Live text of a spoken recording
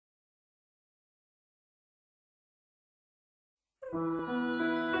ഒരു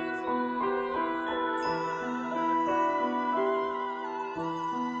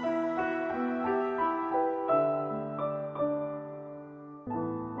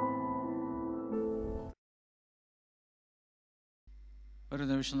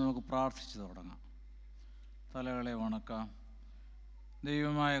നിമിഷം നമുക്ക് പ്രാർത്ഥിച്ചു തുടങ്ങാം. തലകളെ വണക്കാം.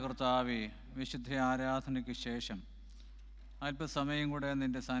 ദൈവമായ കർത്താവേ, വിശുദ്ധ ആരാധനയ്ക്ക് ശേഷം അല്പസമയം കൂടെ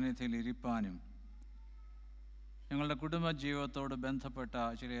നിൻ്റെ സാന്നിധ്യത്തിൽ ഇരിപ്പാനും ഞങ്ങളുടെ കുടുംബജീവിതത്തോട് ബന്ധപ്പെട്ട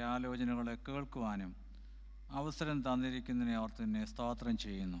ചില ആലോചനകളെ കേൾക്കുവാനും അവസരം തന്നിരിക്കുന്നതിനെ ഓർത്ത് നിന്നെ സ്തോത്രം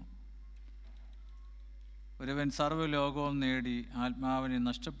ചെയ്യുന്നു. ഒരുവൻ സർവ്വലോകവും നേടി ആത്മാവിനെ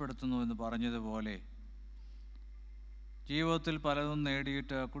നഷ്ടപ്പെടുത്തുന്നു എന്ന് പറഞ്ഞതുപോലെ ജീവിതത്തിൽ പലതും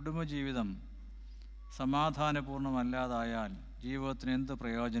നേടിയിട്ട് കുടുംബജീവിതം സമാധാനപൂർണ്ണമല്ലാതായാൽ ജീവിതത്തിന് എന്ത്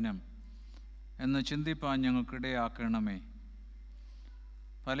പ്രയോജനം എന്ന് ചിന്തിപ്പാൻ ഞങ്ങൾക്കിടയാക്കണമേ.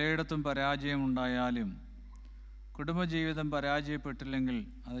 പലയിടത്തും പരാജയമുണ്ടായാലും കുടുംബജീവിതം പരാജയപ്പെട്ടില്ലെങ്കിൽ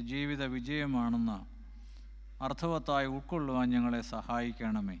അത് ജീവിത വിജയമാണെന്ന് അർത്ഥവത്തായി ഉൾക്കൊള്ളുവാൻ ഞങ്ങളെ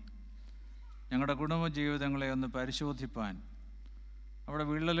സഹായിക്കണമേ. ഞങ്ങളുടെ കുടുംബജീവിതങ്ങളെ ഒന്ന് പരിശോധിപ്പാൻ, അവിടെ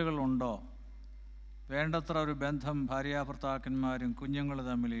വിള്ളലുകളുണ്ടോ, വേണ്ടത്ര ഒരു ബന്ധം ഭാര്യാഭർത്താക്കന്മാരും കുഞ്ഞുങ്ങളും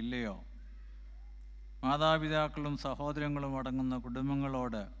തമ്മിൽ ഇല്ലയോ, മാതാപിതാക്കളും സഹോദരങ്ങളും അടങ്ങുന്ന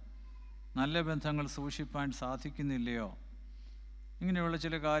കുടുംബങ്ങളോട് നല്ല ബന്ധങ്ങൾ സൂക്ഷിപ്പാൻ സാധിക്കുന്നില്ലയോ, ഇങ്ങനെയുള്ള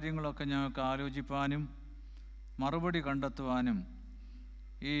ചില കാര്യങ്ങളൊക്കെ ഞങ്ങൾക്ക് ആലോചിപ്പാനും മറുപടി കണ്ടെത്തുവാനും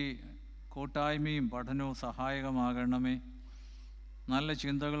ഈ കൂട്ടായ്മയും പഠനവും സഹായകമാകണമേ. നല്ല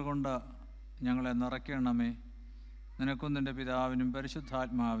ചിന്തകൾ കൊണ്ട് ഞങ്ങളെ നിറയ്ക്കണമേ. നിനക്കും നിൻ്റെ പിതാവിനും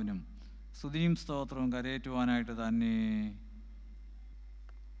പരിശുദ്ധാത്മാവിനും സ്തുതിയും സ്തോത്രവും കരയേറ്റുവാനായിട്ട് തന്നെ.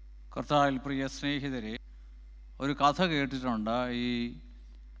 കർത്താവിൽ പ്രിയ സ്നേഹിതരെ, ഒരു കഥ കേട്ടിട്ടുണ്ട്. ഈ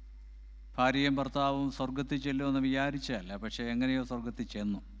ഭാര്യയും ഭർത്താവും സ്വർഗത്തിൽ ചെല്ലുമെന്ന് വിചാരിച്ചല്ല, പക്ഷേ എങ്ങനെയോ സ്വർഗത്തിൽ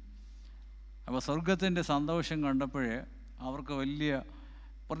ചെന്നു. അപ്പോൾ സ്വർഗത്തിൻ്റെ സന്തോഷം കണ്ടപ്പോഴേ അവർക്ക് വലിയ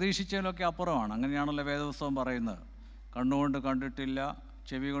പ്രതീക്ഷിച്ചതിലൊക്കെ അപ്പുറമാണ്. അങ്ങനെയാണല്ലോ വേദപുസ്തകം പറയുന്നത്. കണ്ണുകൊണ്ട് കണ്ടിട്ടില്ല,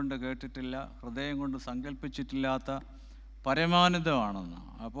 ചെവി കൊണ്ട് കേട്ടിട്ടില്ല, ഹൃദയം കൊണ്ട് സങ്കല്പിച്ചിട്ടില്ലാത്ത പരമാനന്ദമാണെന്ന്.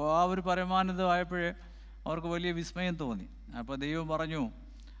 അപ്പോൾ ആ ഒരു പരമാനന്ദമായപ്പോഴേ അവർക്ക് വലിയ വിസ്മയം തോന്നി. അപ്പോൾ ദൈവം പറഞ്ഞു,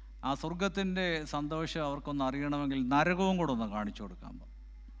 ആ സ്വർഗത്തിൻ്റെ സന്തോഷം അവർക്കൊന്ന് അറിയണമെങ്കിൽ നരകവും കൂടെ ഒന്ന് കാണിച്ചു കൊടുക്കാൻ പറഞ്ഞു.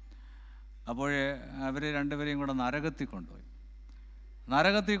 അപ്പോഴേ അവർ രണ്ടുപേരെയും കൂടെ നരകത്തിൽ കൊണ്ടുപോയി.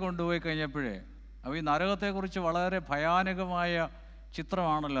 നരകത്തിൽ കൊണ്ടുപോയി കഴിഞ്ഞപ്പോഴേ അപ്പോൾ ഈ നരകത്തെക്കുറിച്ച് വളരെ ഭയാനകമായ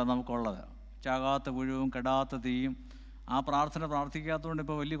ചിത്രമാണല്ലോ നമുക്കുള്ളത്. ചാകാത്ത പുഴുവും കെടാത്ത തീയും. ആ പ്രാർത്ഥന പ്രാർത്ഥിക്കാത്തതുകൊണ്ട്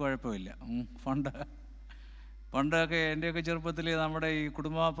ഇപ്പോൾ വലിയ കുഴപ്പമില്ല. പണ്ടൊക്കെ എൻ്റെയൊക്കെ ചെറുപ്പത്തിൽ നമ്മുടെ ഈ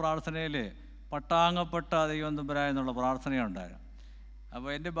കുടുംബ പ്രാർത്ഥനയിൽ പട്ടാങ്ങപ്പെട്ട ദൈവം തമ്പുരാൻ എന്നുള്ള പ്രാർത്ഥനയുണ്ടായിരുന്നു. അപ്പോൾ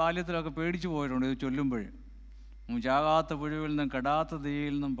എൻ്റെ ബാല്യത്തിലൊക്കെ പേടിച്ചു പോയിട്ടുണ്ട് ഇത് ചൊല്ലുമ്പോൾ. ചാകാത്ത പുഴുവിൽ നിന്നും കെടാത്ത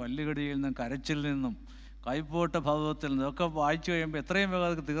തീയിൽ നിന്നും പല്ലുകടിയിൽ നിന്നും കരച്ചിൽ നിന്നും കൈപ്പോട്ട ഭവത്തിൽ നിന്നും ഒക്കെ വായിച്ചു കഴിയുമ്പോൾ എത്രയും വേഗം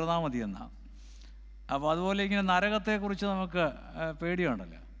അതൊക്കെ തീർന്നാൽ മതിയെന്നാണ്. അപ്പോൾ അതുപോലെ ഇങ്ങനെ നരകത്തെക്കുറിച്ച് നമുക്ക്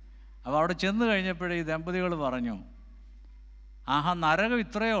പേടിയുണ്ടല്ലോ. അപ്പോൾ അവിടെ ചെന്ന് കഴിഞ്ഞപ്പോഴേ ഈ ദമ്പതികൾ പറഞ്ഞു, ആഹാ, നരകം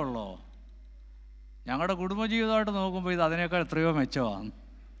ഇത്രയേ ഉള്ളോ? ഞങ്ങളുടെ കുടുംബജീവിതമായിട്ട് നോക്കുമ്പോൾ ഇത് അതിനേക്കാൾ എത്രയോ മെച്ചമാണ്.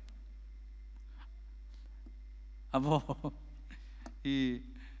 അപ്പോൾ ഈ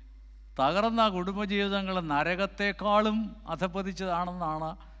തകർന്ന കുടുംബജീവിതങ്ങൾ നരകത്തെക്കാളും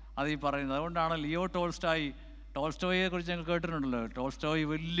അധപ്പതിച്ചതാണെന്നാണ് അത് ഈ പറയുന്നത്. അതുകൊണ്ടാണ് ലിയോ ടോൾസ്റ്റോയെക്കുറിച്ച് ഞങ്ങൾ കേട്ടിട്ടുണ്ടല്ലോ. ടോൾസ്റ്റോയ്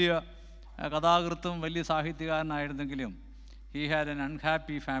വലിയ കഥാകൃത്തും വലിയ സാഹിത്യകാരനായിരുന്നെങ്കിലും he had an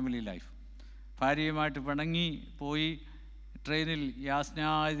unhappy family life. ഭാര്യയുമായിട്ട് പിണങ്ങി പോയി ട്രെയിനിൽ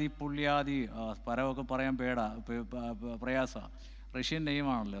യാസ്നാദി പുള്യാദി പരമൊക്കെ പറയാൻ പ്രയാസ, റഷ്യൻ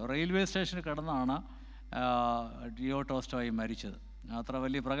നെയ്മാണല്ലോ. റെയിൽവേ സ്റ്റേഷനിൽ കിടന്നാണ് ലിയോ ടോൾസ്റ്റോയ് മരിച്ചത്. അത്ര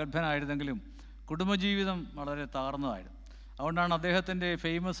വലിയ പ്രഗത്ഭനായിരുന്നെങ്കിലും കുടുംബജീവിതം വളരെ തകർന്നതായിരുന്നു. അതുകൊണ്ടാണ് അദ്ദേഹത്തിൻ്റെ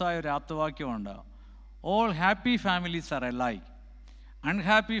ഫേമസ് ആയ ഒരു ആപ്തവാക്യമുണ്ട്, all happy families R alike,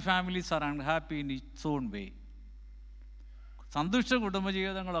 unhappy families R unhappy in its on വേ. സന്തുഷ്ട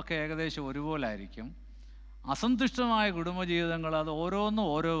കുടുംബജീവിതങ്ങളൊക്കെ ഏകദേശം ഒരുപോലെ ആയിരിക്കും. അസന്തുഷ്ടമായ കുടുംബജീവിതങ്ങൾ അത് ഓരോന്നും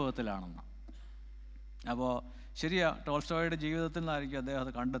ഓരോ വിധത്തിലാണെന്ന്. അപ്പോൾ ശരിയാ, ടോൾസ്റ്റോയുടെ ജീവിതത്തിൽ നിന്നായിരിക്കും അദ്ദേഹം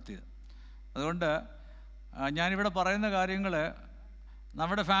അത് കണ്ടെത്തിയത്. അതുകൊണ്ട് ഞാനിവിടെ പറയുന്ന കാര്യങ്ങൾ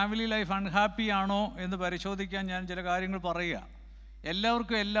നമ്മുടെ ഫാമിലി ലൈഫ് അൺഹാപ്പി ആണോ എന്ന് പരിശോധിക്കാൻ ഞാൻ ചില കാര്യങ്ങൾ പറയുക.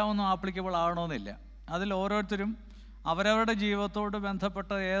 എല്ലാവർക്കും എല്ലാം ഒന്നും ആപ്ലിക്കബിൾ ആകണമെന്നില്ല. അതിൽ ഓരോരുത്തരും അവരവരുടെ ജീവിതത്തോട്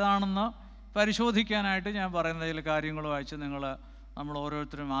ബന്ധപ്പെട്ട ഏതാണെന്ന് പരിശോധിക്കാനായിട്ട് ഞാൻ പറയുന്ന ചില കാര്യങ്ങൾ വായിച്ച് നമ്മൾ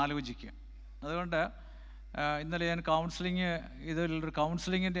ഓരോരുത്തരും ആലോചിക്കുക. അതുകൊണ്ട് ഇന്നലെ ഞാൻ ഇതിലൊരു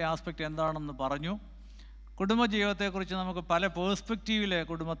കൗൺസിലിങ്ങിൻ്റെ ആസ്പെക്റ്റ് എന്താണെന്ന് പറഞ്ഞു. കുടുംബജീവിതത്തെക്കുറിച്ച് നമുക്ക് പല പേഴ്സ്പെക്റ്റീവിൽ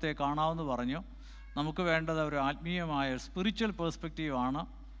കുടുംബത്തെ കാണാമെന്ന് പറഞ്ഞു. നമുക്ക് വേണ്ടത് ഒരു ആത്മീയമായ സ്പിരിച്വൽ പേഴ്സ്പെക്റ്റീവാണ്.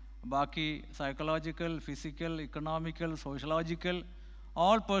 ബാക്കി psychological, physical, economical, സോഷ്യലോജിക്കൽ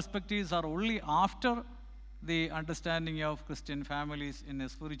all perspectives are only after the understanding of Christian families in a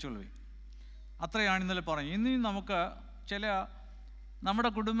spiritual way. അത്രയാണ് ഇന്നലെ പറഞ്ഞു. ഇനി നമുക്ക് ചില നമ്മുടെ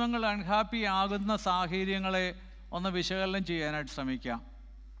കുടുംബങ്ങൾ അൺഹാപ്പി ആകുന്ന സാഹചര്യങ്ങളെ ഒന്ന് വിശകലനം ചെയ്യാനായിട്ട് ശ്രമിക്കാം.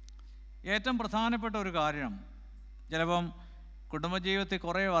 ഏറ്റവും പ്രധാനപ്പെട്ട ഒരു കാര്യം, ചിലപ്പം കുടുംബജീവിതത്തിൽ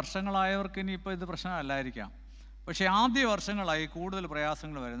കുറേ വർഷങ്ങളായവർക്ക് ഇനിയിപ്പോൾ ഇത് പ്രശ്നമല്ലായിരിക്കാം, പക്ഷേ ആദ്യ വർഷങ്ങളായി കൂടുതൽ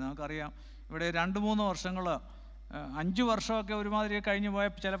പ്രയാസങ്ങൾ വരുന്നത്. നമുക്കറിയാം, ഇവിടെ 2-3 വർഷങ്ങൾ, 5 വർഷമൊക്കെ ഒരുമാതിരി കഴിഞ്ഞ്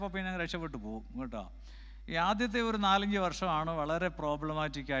പോയാൽ ചിലപ്പോൾ പിന്നെ രക്ഷപ്പെട്ടു പോകും കേട്ടോ. ഈ ആദ്യത്തെ ഒരു 4-5 വർഷമാണ് വളരെ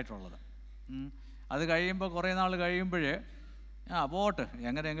പ്രോബ്ലമാറ്റിക്കായിട്ടുള്ളത്. അത് കഴിയുമ്പോൾ കുറേ നാൾ കഴിയുമ്പോഴേ പോട്ട്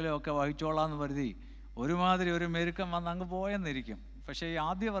എങ്ങനെയെങ്കിലുമൊക്കെ വഹിച്ചോളാമെന്ന് കരുതി ഒരുമാതിരി ഒരു മെരുക്കം വന്ന് അങ്ങ് പോയെന്നിരിക്കും. പക്ഷേ ഈ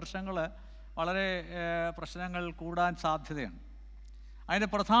ആദ്യ വർഷങ്ങൾ വളരെ പ്രശ്നങ്ങൾ കൂടാൻ സാധ്യതയാണ്. അതിൻ്റെ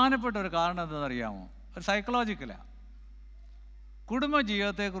പ്രധാനപ്പെട്ട ഒരു കാരണം എന്താണെന്നറിയാമോ? ഒരു സൈക്കോളജിക്കലാണ്.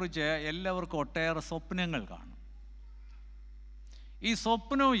 കുടുംബജീവിതത്തെക്കുറിച്ച് എല്ലാവർക്കും ഒട്ടേറെ സ്വപ്നങ്ങൾ കാണും. ഈ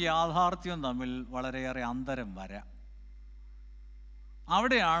സ്വപ്നവും യാഥാർത്ഥ്യവും തമ്മിൽ വളരെയേറെ അന്തരം വരാം.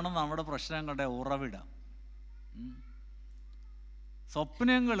 അവിടെയാണ് നമ്മുടെ പ്രശ്നങ്ങളുടെ ഉറവിടം.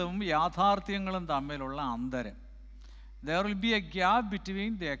 സ്വപ്നങ്ങളും യാഥാർത്ഥ്യങ്ങളും തമ്മിലുള്ള അന്തരം. There will be a gap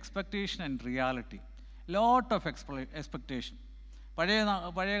between the expectation and reality. Lot of expectation.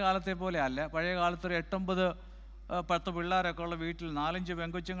 പഴയ കാലത്തെ പോലെ അല്ല. പഴയ കാലത്തൊരു 8-9-10 പിള്ളേരൊക്കെ ഉള്ള വീട്ടിൽ 4-5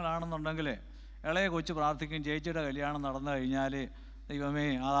 പെൺകൊച്ചുങ്ങളാണെന്നുണ്ടെങ്കിൽ ഇളയ കൊച്ച് പ്രാർത്ഥിക്കും, ചേച്ചിയുടെ കല്യാണം നടന്നു കഴിഞ്ഞാൽ ദൈവമേ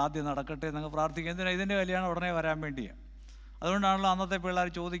ആദ്യം നടക്കട്ടെ എന്നൊക്കെ പ്രാർത്ഥിക്കും. എന്തിനാ? ഇതിൻ്റെ കല്യാണം ഉടനെ വരാൻ വേണ്ടിയാണ്. അതുകൊണ്ടാണല്ലോ അന്നത്തെ പിള്ളേർ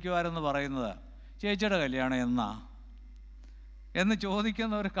ചോദിക്കുമാരെന്ന് പറയുന്നത്, ചേച്ചിയുടെ കല്യാണം എന്നാ എന്ന്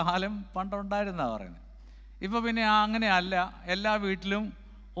ചോദിക്കുന്ന ഒരു കാലം പണ്ടുണ്ടായിരുന്നാണ് പറയുന്നത്. ഇപ്പോൾ പിന്നെ അങ്ങനെ അല്ല. എല്ലാ വീട്ടിലും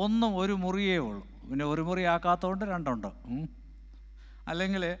ഒരു മുറിയേ ഉള്ളൂ. പിന്നെ ഒരു മുറി ആക്കാത്തതുകൊണ്ട് 2 ഉണ്ട്.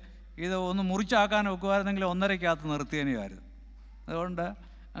 അല്ലെങ്കിൽ ഇത് ഒന്ന് മുറിച്ചാക്കാൻ ഒക്കുമായിരുന്നെങ്കിൽ 1.5-ക്കകത്ത് നിർത്തിയനെയായിരുന്നു. അതുകൊണ്ട്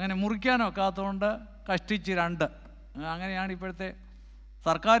അങ്ങനെ മുറിക്കാനൊക്കാത്തതുകൊണ്ട് കഷ്ടിച്ച് 2. അങ്ങനെയാണ് ഇപ്പോഴത്തെ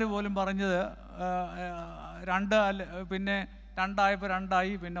സർക്കാർ പോലും പറഞ്ഞത്. 2 പിന്നെ 2 ആയപ്പോൾ 2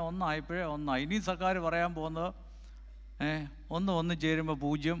 ആയി, പിന്നെ 1 ആയപ്പോഴേ 1 ആയി. ഇനി സർക്കാർ പറയാൻ പോകുന്നത് 1 ചേരുമ്പോൾ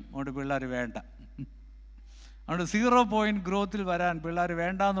 0, അതുകൊണ്ട് പിള്ളേർ വേണ്ട. അതുകൊണ്ട് 0 പോയിൻറ്റ് ഗ്രോത്തിൽ വരാൻ പിള്ളേർ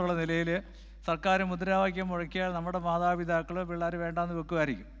വേണ്ട എന്നുള്ള നിലയിൽ സർക്കാർ മുദ്രാവാക്യം മുഴക്കിയാൽ നമ്മുടെ മാതാപിതാക്കൾ പിള്ളേർ വേണ്ടാന്ന്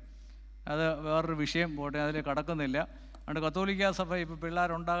വെക്കുമായിരിക്കും. അത് വേറൊരു വിഷയം, പോട്ടെ, അതിൽ കടക്കുന്നില്ല. അതുകൊണ്ട് കത്തോലിക്കാ സഭ ഇപ്പോൾ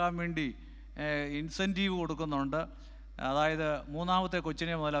പിള്ളേരുണ്ടാകാൻ വേണ്ടി ഇൻസെൻറ്റീവ് കൊടുക്കുന്നുണ്ട്. അതായത് 3ാമത്തെ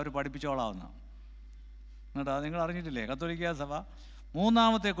കൊച്ചിനെ മുതൽ അവർ പഠിപ്പിച്ചോളാവുന്ന കേട്ടോ. നിങ്ങൾ അറിഞ്ഞിട്ടില്ലേ? കത്തോലിക്കാ സഭ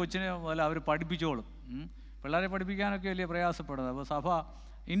 3ാമത്തെ കൊച്ചിനെ മുതൽ അവർ പഠിപ്പിച്ചോളും. പിള്ളേരെ പഠിപ്പിക്കാനൊക്കെ വലിയ പ്രയാസപ്പെടുന്നത്. അപ്പോൾ സഭ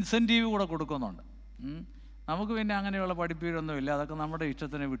ഇൻസെൻറ്റീവ് കൂടെ കൊടുക്കുന്നുണ്ട്. നമുക്ക് പിന്നെ അങ്ങനെയുള്ള പഠിപ്പീരൊന്നുമില്ല, അതൊക്കെ നമ്മുടെ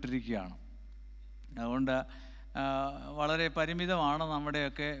ഇഷ്ടത്തിന് വിട്ടിരിക്കുകയാണ്. അതുകൊണ്ട് വളരെ പരിമിതമാണ്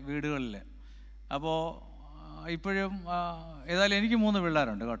നമ്മുടെയൊക്കെ വീടുകളിൽ. അപ്പോൾ ഇപ്പോഴും ഏതായാലും എനിക്ക് 3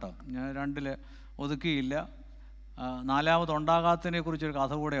 പിള്ളേരുണ്ട് കേട്ടോ. ഞാൻ 2ൽ ഒതുക്കിയില്ല. 4ാമത് ഉണ്ടാകാത്തതിനെക്കുറിച്ചൊരു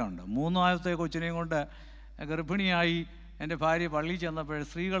കഥ കൂടെയുണ്ട്. 3ാമത്തെ കൊച്ചിനെയും കൊണ്ട് ഗർഭിണിയായി എൻ്റെ ഭാര്യ പള്ളിയിൽ ചെന്നപ്പോൾ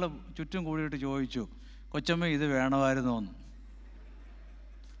സ്ത്രീകൾ ചുറ്റും കൂടിയിട്ട് ചോദിച്ചു, കൊച്ചമ്മ ഇത് വേണമായിരുന്നു എന്ന്.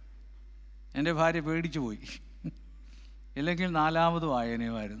 എൻ്റെ ഭാര്യ പേടിച്ചു പോയി. ഇല്ലെങ്കിൽ 4ാമതും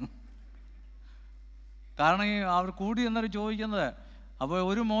ആയനയുമായിരുന്നു. കാരണം അവർ കൂടി എന്നൊരു ചോദിക്കുന്നത്, അപ്പോൾ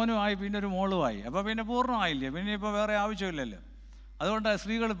ഒരു മോനുമായി പിന്നെ ഒരു മോളുമായി, അപ്പോൾ പിന്നെ പൂർണ്ണമായില്ലേ, പിന്നെ ഇപ്പോൾ വേറെ ആവശ്യമില്ലല്ലോ. അതുകൊണ്ട്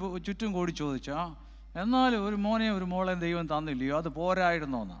സ്ത്രീകൾ ചുറ്റും കൂടി ചോദിച്ചു, എന്നാലും ഒരു മോനെയും ഒരു മോളെയും ദൈവം തന്നില്ലയോ, അത്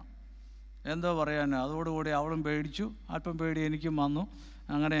പോരായിരുന്നോ എന്നാണ്. എന്തോ പറയാൻ. അതോടുകൂടി അവളും പേടിച്ചു, അല്പം പേടി എനിക്കും വന്നു.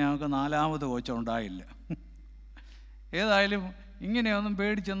 അങ്ങനെ ഞങ്ങൾക്ക് 4ാമത് കൊച്ചുണ്ടായില്ല. ഏതായാലും ഇങ്ങനെയൊന്നും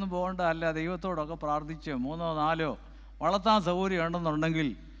പേടിച്ചൊന്നും പോകേണ്ടതല്ല. ദൈവത്തോടൊക്കെ പ്രാർത്ഥിച്ച് 3-4 വളർത്താൻ സൗകര്യം ഉണ്ടെന്നുണ്ടെങ്കിൽ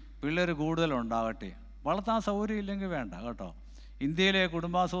പിള്ളേർ കൂടുതലുണ്ടാകട്ടെ. വളർത്താൻ സൗകര്യം ഇല്ലെങ്കിൽ വേണ്ട കേട്ടോ. ഇന്ത്യയിലെ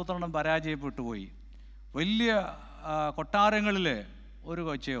കുടുംബാസൂത്രണം പരാജയപ്പെട്ടു പോയി. വലിയ കൊട്ടാരങ്ങളിൽ ഒരു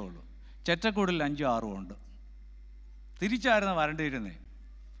കൊച്ചേ ഉള്ളൂ, ചെറ്റക്കൂടിൽ 5-6 ഉണ്ട്. തിരിച്ചായിരുന്നു വരണ്ടിയിരുന്നേ.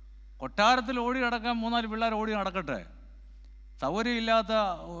 കൊട്ടാരത്തിൽ ഓടി നടക്കാൻ 3-4 പിള്ളേർ ഓടി നടക്കട്ടെ. സൗകര്യമില്ലാത്ത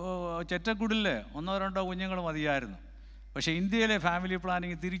ചെറ്റക്കുടിൽ 1-2 കുഞ്ഞുങ്ങൾ മതിയായിരുന്നു. പക്ഷേ ഇന്ത്യയിലെ ഫാമിലി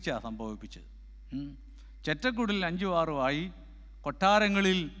പ്ലാനിങ് തിരിച്ചാണ് സംഭവിപ്പിച്ചത്. ചെറ്റക്കുടിൽ 5-6 ആയി,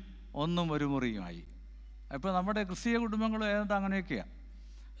 കൊട്ടാരങ്ങളിൽ 1 മുറിയുമായി. അപ്പോൾ നമ്മുടെ ക്രിസ്തീയ കുടുംബങ്ങൾ ഏതാണ്ട് അങ്ങനെയൊക്കെയാണ്.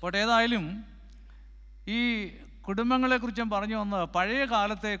 അപ്പോൾ ഏതായാലും ഈ കുടുംബങ്ങളെക്കുറിച്ചും പറഞ്ഞു വന്നത്, പഴയ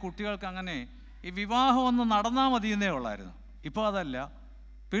കാലത്തെ കുട്ടികൾക്ക് അങ്ങനെ ഈ വിവാഹം ഒന്ന് നടന്നാൽ മതിയെന്നേ ഉള്ളായിരുന്നു. ഇപ്പോൾ അതല്ല.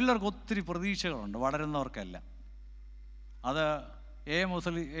 പിള്ളേർക്ക് ഒത്തിരി പ്രതീക്ഷകളുണ്ട്, വളരുന്നവർക്കല്ല. അത് എ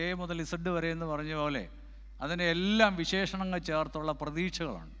മുതൽ Z വരെ എന്ന് പറഞ്ഞ പോലെ അതിൻ്റെ എല്ലാം വിശേഷണങ്ങൾ ചേർത്തുള്ള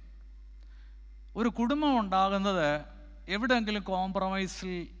പ്രതീക്ഷകളാണ്. ഒരു കുടുംബം ഉണ്ടാകുന്നത് എവിടെയെങ്കിലും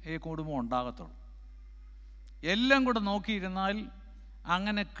കോംപ്രമൈസിൽ ഈ കുടുംബം ഉണ്ടാകത്തുള്ളൂ. എല്ലാം കൂടെ നോക്കിയിരുന്നാൽ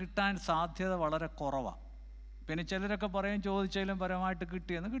അങ്ങനെ കിട്ടാൻ സാധ്യത വളരെ കുറവാണ്. പിന്നെ ചിലരൊക്കെ പറയും ചോദിച്ചാലും പരമായിട്ട്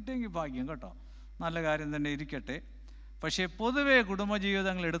കിട്ടിയെങ്കിൽ ഭാഗ്യം കേട്ടോ, നല്ല കാര്യം തന്നെ ഇരിക്കട്ടെ. പക്ഷേ പൊതുവെ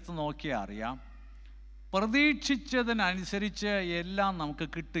കുടുംബജീവിതങ്ങൾ എടുത്തു നോക്കിയാൽ അറിയാം, പ്രതീക്ഷിച്ചതിനനുസരിച്ച് എല്ലാം നമുക്ക്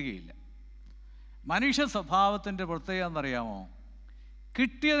കിട്ടുകയില്ല. മനുഷ്യ സ്വഭാവത്തിൻ്റെ പ്രത്യേകത എന്നറിയാമോ?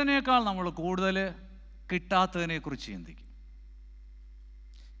 കിട്ടിയതിനേക്കാൾ നമ്മൾ കൂടുതൽ കിട്ടാത്തതിനെക്കുറിച്ച് ചിന്തിക്കും.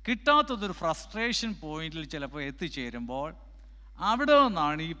 കിട്ടാത്തതൊരു ഫ്രസ്ട്രേഷൻ പോയിന്റിൽ ചിലപ്പോൾ എത്തിച്ചേരുമ്പോൾ അവിടെ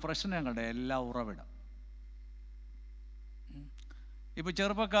നിന്നാണ് ഈ പ്രശ്നങ്ങളുടെ എല്ലാ ഉറവിടം. ഇപ്പോൾ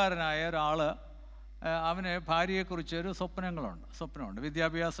ചെറുപ്പക്കാരനായ ഒരാൾ, അവന് ഭാര്യയെക്കുറിച്ചൊരു സ്വപ്നമുണ്ട്.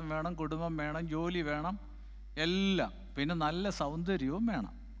 വിദ്യാഭ്യാസം വേണം, കുടുംബം വേണം, ജോലി വേണം, എല്ലാം. പിന്നെ നല്ല സൗന്ദര്യവും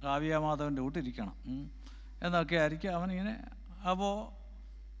വേണം, കാവ്യമാധവൻ്റെ കൂട്ടിരിക്കണം എന്നൊക്കെ ആയിരിക്കും അവനിങ്ങനെ. അപ്പോൾ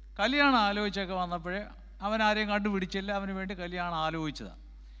കല്യാണം ആലോചിച്ചൊക്കെ വന്നപ്പോഴേ അവൻ ആരെയും കണ്ടുപിടിച്ചില്ല, അവന് വേണ്ടി കല്യാണം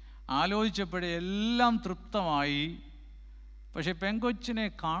ആലോചിച്ചപ്പോഴേ എല്ലാം തൃപ്തമായി. പക്ഷെ പെങ്കൊച്ചിനെ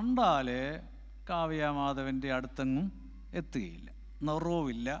കണ്ടാൽ കാവ്യമാധവൻ്റെ അടുത്തെങ്ങും എത്തുകയില്ല,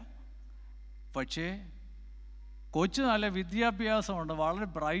 നിറവുമില്ല. പക്ഷേ കൊച്ച് നല്ല വിദ്യാഭ്യാസമുണ്ട്, വളരെ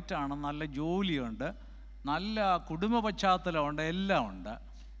ബ്രൈറ്റാണ്, നല്ല ജോലിയുണ്ട്, നല്ല കുടുംബ പശ്ചാത്തലമുണ്ട്, എല്ലാം ഉണ്ട്.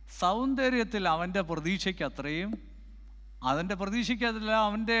 സൗന്ദര്യത്തിൽ അവൻ്റെ പ്രതീക്ഷയ്ക്ക് അത്രയും, അതിൻ്റെ പ്രതീക്ഷയ്ക്കല്ല,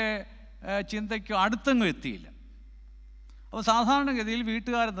 അവൻ്റെ ചിന്തയ്ക്കും അടുത്തെങ്ങും എത്തിയില്ല. അപ്പോൾ സാധാരണഗതിയിൽ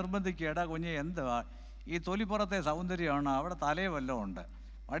വീട്ടുകാർ നിർബന്ധിക്കുക, എടാ കുഞ്ഞെ എന്തുവാ ഈ തൊലിപ്പുറത്തെ സൗന്ദര്യമാണ്, അവിടെ തലേ വല്ലതും ഉണ്ട്,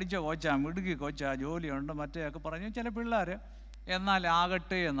 പഠിച്ച കോച്ചാ, മിടുക്കി കോച്ചാ, ജോലിയുണ്ട്, മറ്റേയൊക്കെ പറഞ്ഞ് ചില പിള്ളേർ എന്നാൽ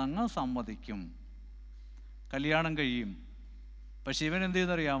ആകട്ടെ എന്നങ്ങ് സമ്മതിക്കും. കല്യാണം കഴിയും. പക്ഷെ ഇവൻ എന്ത്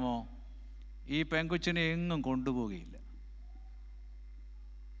ചെയ്യുന്നറിയാമോ? ഈ പെങ്കൊച്ചിനെ എങ്ങും കൊണ്ടുപോവുകയില്ല.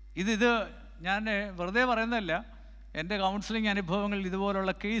 ഇത് ഞാൻ വെറുതെ പറയുന്നതല്ല, എൻ്റെ കൗൺസിലിംഗ് അനുഭവങ്ങളിൽ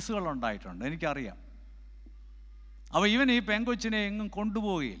ഇതുപോലുള്ള കേസുകൾ ഉണ്ടായിട്ടുണ്ട്, എനിക്കറിയാം. അപ്പോൾ ഇവൻ ഈ പെങ്കൊച്ചിനെ എങ്ങും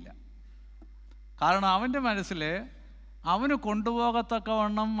കൊണ്ടുപോവുകയില്ല. കാരണം അവൻ്റെ മനസ്സിൽ അവന്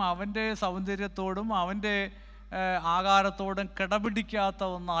കൊണ്ടുപോകത്തക്കവണ്ണം അവൻ്റെ സൗന്ദര്യത്തോടും അവൻ്റെ ആകാരത്തോടും കിടപിടിക്കാത്ത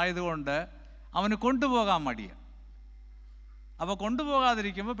ഒന്നായതുകൊണ്ട് അവന് കൊണ്ടുപോകാൻ മടിയാണ്. അപ്പോൾ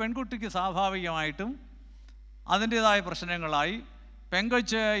കൊണ്ടുപോകാതിരിക്കുമ്പോൾ പെൺകുട്ടിക്ക് സ്വാഭാവികമായിട്ടും അതിൻ്റേതായ പ്രശ്നങ്ങളായി.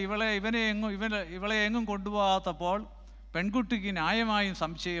 പെങ്കൊച്ച് ഇവളെ എങ്ങും കൊണ്ടുപോകാത്തപ്പോൾ പെൺകുട്ടിക്ക് ന്യായമായും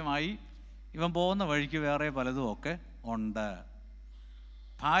സംശയമായി, ഇവൻ പോകുന്ന വഴിക്ക് വേറെ പലതും ഒക്കെ ഉണ്ട്.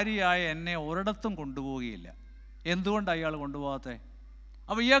 ഭാര്യയായ എന്നെ ഒരിടത്തും കൊണ്ടുപോവുകയില്ല, എന്തുകൊണ്ടാണ് അയാൾ കൊണ്ടുപോകാത്തത്?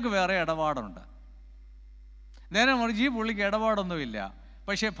 അപ്പോൾ ഇയാൾക്ക് വേറെ ഇടപാടുണ്ട്. നേരെ മറിച്ച് ഈ പുള്ളിക്ക് ഇടപാടൊന്നുമില്ല.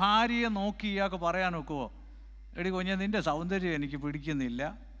 പക്ഷേ ഭാര്യയെ നോക്കി ഇയാൾക്ക് പറയാൻ ഒക്കുമോ? എടി കുഞ്ഞെ, നിൻ്റെ സൗന്ദര്യം എനിക്ക് പിടിക്കുന്നില്ല,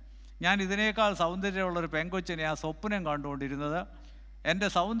 ഞാൻ ഇതിനേക്കാൾ സൗന്ദര്യമുള്ളൊരു പെങ്കൊച്ചിനെ ആ സ്വപ്നം കണ്ടുകൊണ്ടിരുന്നത്, എൻ്റെ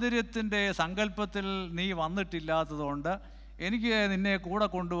സൗന്ദര്യത്തിൻ്റെ സങ്കല്പത്തിൽ നീ വന്നിട്ടില്ലാത്തതുകൊണ്ട് എനിക്ക് നിന്നെ കൂടെ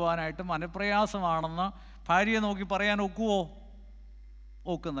കൊണ്ടുപോകാനായിട്ട് മനപ്രയാസമാണെന്ന് ഭാര്യയെ നോക്കി പറയാൻ ഒക്കുമോ?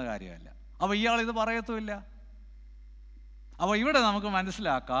 ഒക്കുന്ന കാര്യമല്ല. അപ്പോൾ ഇയാളിത് പറയത്തുമില്ല. അപ്പോൾ ഇവിടെ നമുക്ക്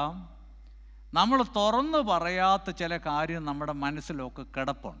മനസ്സിലാക്കാം, നമ്മൾ തുറന്നു പറയാത്ത ചില കാര്യം നമ്മുടെ മനസ്സിലൊക്കെ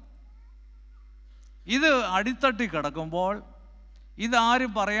കിടപ്പുണ്ട്. ഇത് അടിത്തട്ടി കിടക്കുമ്പോൾ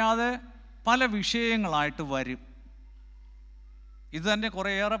ഇതാരും പറയാതെ പല വിഷയങ്ങളായിട്ട് വരും. ഇത് തന്നെ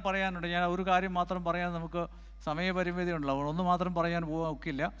കുറേയേറെ പറയാനുണ്ട്. ഞാൻ ഒരു കാര്യം മാത്രം പറയാൻ നമുക്ക് സമയപരിമിതി ഉണ്ടല്ലോ, ഒന്ന് മാത്രം പറയാൻ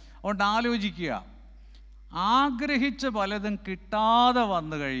ഒക്കില്ല. അതുകൊണ്ട് ആലോചിക്കുക. ആഗ്രഹിച്ച പലതും കിട്ടാതെ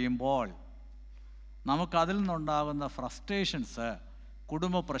വന്നു കഴിയുമ്പോൾ നമുക്കതിൽ നിന്നുണ്ടാകുന്ന ഫ്രസ്ട്രേഷൻസ്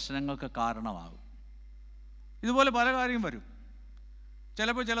കുടുംബ പ്രശ്നങ്ങൾക്ക് കാരണമാകും. ഇതുപോലെ പല കാര്യം വരും.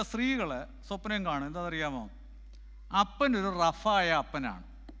 ചിലപ്പോൾ ചില സ്ത്രീകൾ സ്വപ്നം കാണും, എന്താണെന്നറിയാമോ? അപ്പനൊരു റഫായ അപ്പനാണ്.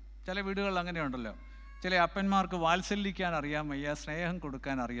 ചില വീടുകളിൽ അങ്ങനെയുണ്ടല്ലോ. ചില അപ്പന്മാർക്ക് വാത്സല്യിക്കാൻ അറിയാൻ വയ്യ, സ്നേഹം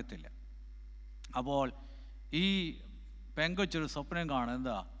കൊടുക്കാൻ അറിയത്തില്ല. അപ്പോൾ ഈ പെങ്കൊച്ചൊരു സ്വപ്നം കാണും,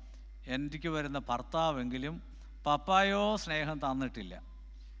 എന്താ, എനിക്ക് വരുന്ന ഭർത്താവെങ്കിലും പപ്പായോ സ്നേഹം തന്നിട്ടില്ല,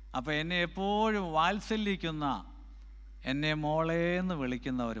 അപ്പോൾ എന്നെ എപ്പോഴും വാത്സല്യിക്കുന്ന, എന്നെ മോളേന്ന്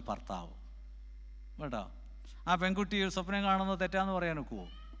വിളിക്കുന്ന ഒരു ഭർത്താവ് കേട്ടോ. ആ പെൺകുട്ടി ഒരു സ്വപ്നം കാണുന്നത് തെറ്റാന്ന് പറയാൻ ഒക്കുമോ?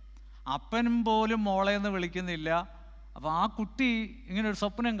 അപ്പനും പോലും മോളേന്ന് വിളിക്കുന്നില്ല. അപ്പോൾ ആ കുട്ടി ഇങ്ങനെ ഒരു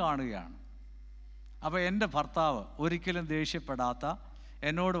സ്വപ്നം കാണുകയാണ്. അപ്പോൾ എൻ്റെ ഭർത്താവ് ഒരിക്കലും ദേഷ്യപ്പെടാത്ത,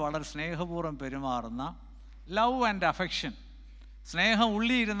 എന്നോട് വളരെ സ്നേഹപൂർവ്വം പെരുമാറുന്ന, ലവ് ആൻഡ് അഫെക്ഷൻ, സ്നേഹം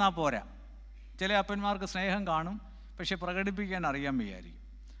ഉള്ളിയിരുന്നാൽ പോരാ. ചില അപ്പന്മാർക്ക് സ്നേഹം കാണും, പക്ഷെ പ്രകടിപ്പിക്കാൻ അറിയാൻ വയ്യായിരിക്കും.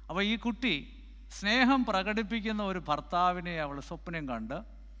 അപ്പോൾ ഈ കുട്ടി സ്നേഹം പ്രകടിപ്പിക്കുന്ന ഒരു ഭർത്താവിനെ അവൾ സ്വപ്നം കണ്ട്.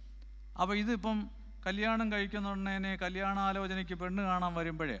 അപ്പോൾ ഇതിപ്പം കല്യാണം കഴിക്കുന്നുണ്ടേനെ കല്യാണാലോചനയ്ക്ക് പെണ്ണ് കാണാൻ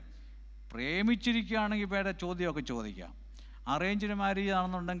വരുമ്പോഴേ പ്രേമിച്ചിരിക്കുകയാണെങ്കിൽ പേരെ ചോദ്യമൊക്കെ ചോദിക്കാം. അറേഞ്ച്ഡ് മാരേജ്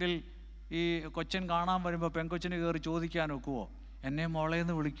ആണെന്നുണ്ടെങ്കിൽ ഈ കൊച്ചൻ കാണാൻ വരുമ്പോൾ പെങ്കൊച്ചിന് കയറി ചോദിക്കാൻ ഒക്കുമോ? എന്നെ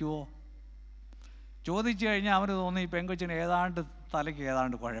മോളേന്ന് വിളിക്കുമോ? ചോദിച്ചു കഴിഞ്ഞാൽ അവന് തോന്നി ഈ പെങ്കൊച്ചിന് തലയ്ക്ക്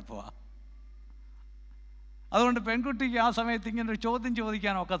ഏതാണ്ട് കുഴപ്പമാണ്. അതുകൊണ്ട് പെൺകുട്ടിക്ക് ആ സമയത്ത് ഇങ്ങനൊരു ചോദ്യം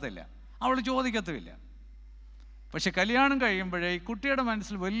ചോദിക്കാൻ ഒക്കത്തില്ല, അവൾ ചോദിക്കത്തുമില്ല. പക്ഷെ കല്യാണം കഴിയുമ്പോഴേ ഈ കുട്ടിയുടെ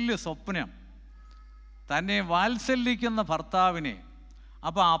മനസ്സിൽ വലിയ സ്വപ്നം, തന്നെ വാത്സല്യിക്കുന്ന ഭർത്താവിനെ,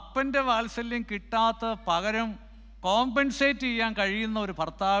 അപ്പോൾ അപ്പൻ്റെ വാത്സല്യം കിട്ടാത്ത പകരം കോമ്പൻസേറ്റ് ചെയ്യാൻ കഴിയുന്ന ഒരു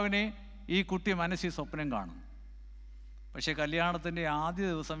ഭർത്താവിനെ ഈ കുട്ടി മനസ്സിൽ സ്വപ്നം കാണും. പക്ഷേ കല്യാണത്തിൻ്റെ ആദ്യ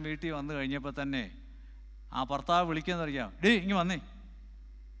ദിവസം വീട്ടിൽ വന്നു കഴിഞ്ഞപ്പോൾ തന്നെ ആ ഭർത്താവ് വിളിക്കുന്നറിയാം, ഡേ ഇങ്ങ് വന്നേ,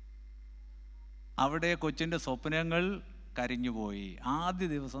 അവിടെ കൊച്ചിൻ്റെ സ്വപ്നങ്ങൾ കരിഞ്ഞുപോയി ആദ്യ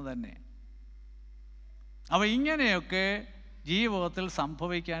ദിവസം തന്നെ. അപ്പോൾ ഇങ്ങനെയൊക്കെ ജീവിതത്തിൽ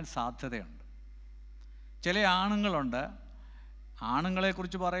സംഭവിക്കാൻ സാധ്യതയുണ്ട്. ചില ആണുങ്ങളുണ്ട്,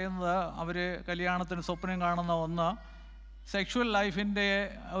 ആണുങ്ങളെക്കുറിച്ച് പറയുന്നത് അവർ കല്യാണത്തിന് സ്വപ്നം കാണുന്ന ഒന്ന് സെക്ഷുവൽ ലൈഫിൻ്റെ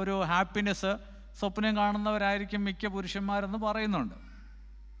ഒരു ഹാപ്പിനെസ് സ്വപ്നം കാണുന്നവരായിരിക്കും മിക്ക പുരുഷന്മാരെന്ന് പറയുന്നുണ്ട്.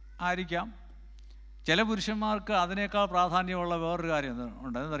 ആയിരിക്കാം. ചില പുരുഷന്മാർക്ക് അതിനേക്കാൾ പ്രാധാന്യമുള്ള വേറൊരു കാര്യം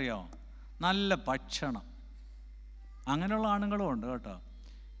ഉണ്ട്, എന്നറിയാമോ? നല്ല ഭക്ഷണം. അങ്ങനെയുള്ള ആണുങ്ങളും ഉണ്ട് കേട്ടോ.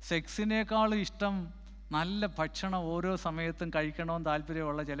 സെക്സിനേക്കാൾ ഇഷ്ടം നല്ല ഭക്ഷണം ഓരോ സമയത്തും കഴിക്കണമെന്ന്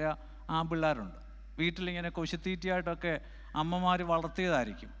താല്പര്യമുള്ള ചില ആൺപിള്ളേരുണ്ട്. വീട്ടിലിങ്ങനെ കൊശുത്തീറ്റയായിട്ടൊക്കെ അമ്മമാർ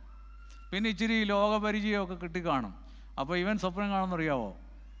വളർത്തിയതായിരിക്കും. പിന്നെ ഇച്ചിരി ലോകപരിചയമൊക്കെ കിട്ടിക്കാണും. അപ്പോൾ ഇവൻ സ്വപ്നം കാണുന്നറിയാവോ?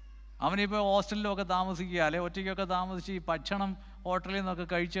 അവനിപ്പോൾ ഹോസ്റ്റലിലൊക്കെ താമസിക്കുക, അല്ലെങ്കിൽ ഒറ്റയ്ക്കൊക്കെ താമസിച്ച് ഈ ഭക്ഷണം ഹോട്ടലിൽ നിന്നൊക്കെ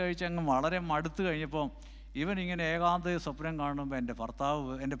കഴിച്ച് അങ്ങ് വളരെ മടുത്ത് കഴിഞ്ഞപ്പോൾ ഇവനിങ്ങനെ ഏകാന്ത സ്വപ്നം കാണുമ്പോൾ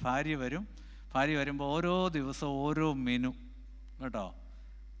എൻ്റെ ഭാര്യ വരുമ്പോൾ ഓരോ ദിവസവും ഓരോ മെനു കേട്ടോ.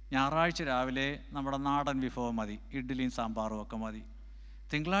 ഞായറാഴ്ച രാവിലെ നമ്മുടെ നാടൻ വിഭവം മതി, ഇഡ്ഡലിയും സാമ്പാറും ഒക്കെ മതി.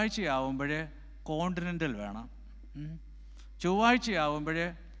 തിങ്കളാഴ്ചയാവുമ്പോൾ കോണ്ടിനെൻ്റൽ വേണം, ചൊവ്വാഴ്ചയാവുമ്പോൾ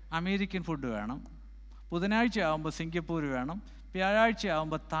അമേരിക്കൻ ഫുഡ് വേണം, ബുധനാഴ്ചയാവുമ്പോൾ സിംഗപ്പൂർ വേണം,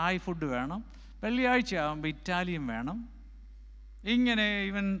 വ്യാഴാഴ്ചയാവുമ്പോൾ തായ് ഫുഡ് വേണം, വെള്ളിയാഴ്ചയാവുമ്പോൾ ഇറ്റാലിയൻ വേണം. ഇങ്ങനെ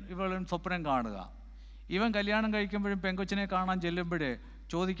ഇവളും സ്വപ്നം കാണുക. ഇവൻ കല്യാണം കഴിക്കുമ്പോഴും പെങ്കൊച്ചിനെ കാണാൻ ചെല്ലുമ്പോഴേ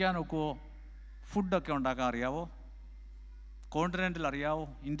ചോദിക്കാൻ ഒക്കുമോ, ഫുഡൊക്കെ ഉണ്ടാക്കാൻ അറിയാവോ, കോണ്ടിനെൻ്റൽ അറിയാവോ,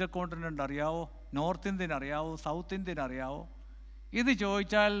 ഇൻ്റർ കോണ്ടിനെൻ്റൽ അറിയാവോ, നോർത്ത് ഇന്ത്യൻ അറിയാവോ, സൗത്ത് ഇന്ത്യൻ അറിയാവോ? ഇത്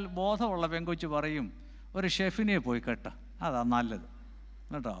ചോദിച്ചാൽ ബോധമുള്ള പെങ്കൊച്ച് പറയും ഒരു ഷെഫിനെ പോയി കേട്ട, അതാ നല്ലത്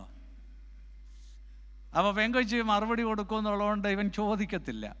കേട്ടോ. അപ്പോൾ പെങ്കൊച്ച് മറുപടി കൊടുക്കുമെന്നുള്ളതുകൊണ്ട് ഇവൻ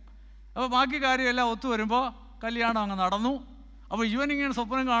ചോദിക്കത്തില്ല. അപ്പോൾ ബാക്കി കാര്യമെല്ലാം ഒത്തു വരുമ്പോൾ കല്യാണം അങ്ങ് നടന്നു. അപ്പോൾ ഇവനിങ്ങനെ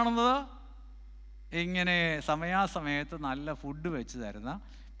സ്വപ്നം കാണുന്നത് ഇങ്ങനെ സമയാസമയത്ത് നല്ല ഫുഡ് വെച്ച് തരുന്ന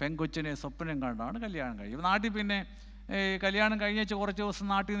പെങ്കൊച്ചിനെ സ്വപ്നം കണ്ടാണ് കല്യാണം കഴിയും. നാട്ടിൽ പിന്നെ കല്യാണം കഴിഞ്ഞേച്ച് കുറച്ച് ദിവസം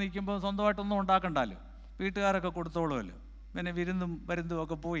നാട്ടിൽ നിൽക്കുമ്പോൾ സ്വന്തമായിട്ടൊന്നും ഉണ്ടാക്കണ്ടല്ലോ, വീട്ടുകാരൊക്കെ കൊടുത്തോളുമല്ലോ. പിന്നെ വിരുന്നും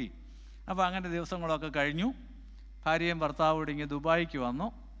ഒക്കെ പോയി. അപ്പോൾ അങ്ങനെ ദിവസങ്ങളൊക്കെ കഴിഞ്ഞു. ഭാര്യയും ഭർത്താവും ഇങ്ങ്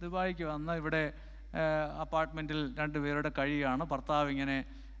ദുബായിക്ക് വന്ന് ഇവിടെ അപ്പാർട്ട്മെൻറ്റിൽ 2 പേരുടെ കഴിയുകയാണ്. ഭർത്താവ് ഇങ്ങനെ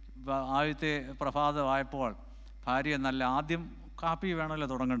ആദ്യത്തെ പ്രഭാതമായപ്പോൾ ഭാര്യ നല്ല ആദ്യം കാപ്പി വേണമല്ലോ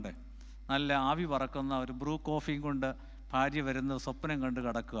തുടങ്ങണ്ടേ, നല്ല ആവി പറക്കുന്ന ഒരു ബ്രൂ കോഫിയും കൊണ്ട് ഭാര്യ വരുന്ന സ്വപ്നം കണ്ട്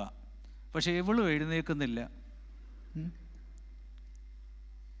കിടക്കുക. പക്ഷേ ഇവളും എഴുന്നേൽക്കുന്നില്ല.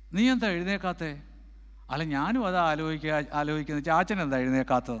 നീ എന്താ എഴുന്നേക്കാത്തേ? അല്ല ഞാനും അതാ ആലോചിക്കുന്നത്, ചാച്ചൻ എന്താ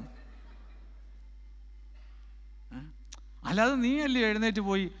എഴുന്നേക്കാത്തത്? അല്ലാതെ നീ അല്ലേ എഴുന്നേറ്റ്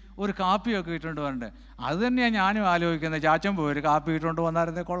പോയി ഒരു കാപ്പിയൊക്കെ ഇട്ടുകൊണ്ട് വരണ്ടേ? അത് തന്നെയാണ് ഞാനും ആലോചിക്കുന്നത്. ചാച്ചൻ പോയി ഒരു കാപ്പി ഇട്ടുകൊണ്ട്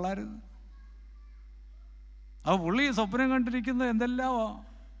വന്നായിരുന്നേ കൊള്ളായിരുന്നു. അപ്പോൾ പുള്ളി സ്വപ്നം കണ്ടിരിക്കുന്നത് എന്തെല്ലാമോ.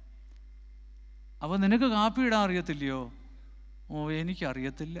 അപ്പോൾ നിനക്ക് കാപ്പി ഇടാൻ അറിയത്തില്ലയോ? ഓ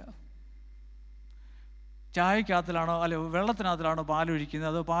എനിക്കറിയത്തില്ല. ചായക്കകത്തിലാണോ അല്ലെ വെള്ളത്തിനകത്തിലാണോ പാലൊഴിക്കുന്നത്,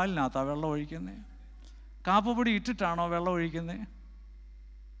 അതോ പാലിനകത്താണോ വെള്ളം ഒഴിക്കുന്നത്? കാപ്പപ്പൊടി ഇട്ടിട്ടാണോ വെള്ളം ഒഴിക്കുന്നത്?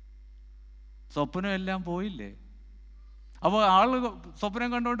 സ്വപ്നം എല്ലാം പോയില്ലേ? അപ്പോൾ ആൾ സ്വപ്നം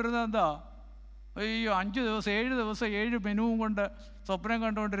കണ്ടുകൊണ്ടിരുന്നത് എന്താ? അയ്യോ 5 ദിവസം 7 ദിവസം 7 മെനുവും കൊണ്ട് സ്വപ്നം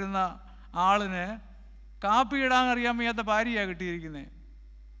കണ്ടുകൊണ്ടിരുന്ന ആളിന് കാപ്പി ഇടാൻ അറിയാൻ വയ്യാത്ത ഭാര്യയാണ് കിട്ടിയിരിക്കുന്നത്.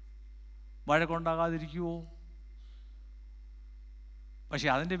 വഴക്കുണ്ടാകാതിരിക്കുമോ? പക്ഷെ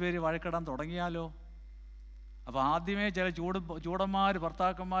അതിൻ്റെ പേര് വഴക്കിടാൻ തുടങ്ങിയാലോ? അപ്പോൾ ആദ്യമേ ചില ചൂടന്മാർ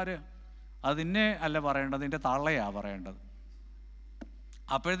ഭർത്താക്കന്മാർ അതിന്നെ അല്ല പറയേണ്ടത്, നിൻ്റെ തള്ളയാണ് പറയേണ്ടത്.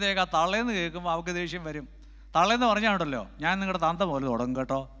 അപ്പോഴത്തേക്ക് ആ തള്ളയെന്ന് കേൾക്കുമ്പോൾ അവൾക്ക് ദേഷ്യം വരും. തള്ളയെന്ന് പറഞ്ഞാണ്ടല്ലോ ഞാൻ നിങ്ങളുടെ തന്ത പോലെ തുടങ്ങും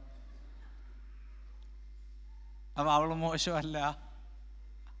കേട്ടോ. അപ്പോൾ അവൾ മോശമല്ല.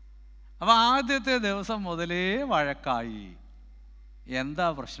 അപ്പോൾ ആദ്യത്തെ ദിവസം മുതലേ വഴക്കായി. എന്താ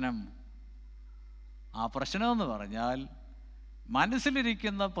പ്രശ്നം? ആ പ്രശ്നമെന്ന് പറഞ്ഞാൽ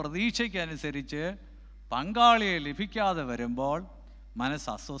മനസ്സിലിരിക്കുന്ന പ്രതീക്ഷയ്ക്കനുസരിച്ച് പങ്കാളിയെ ലഭിക്കാതെ വരുമ്പോൾ മനസ്സ്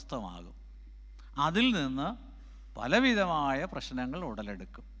അസ്വസ്ഥമാകും. അതിൽ നിന്ന് പലവിധമായ പ്രശ്നങ്ങൾ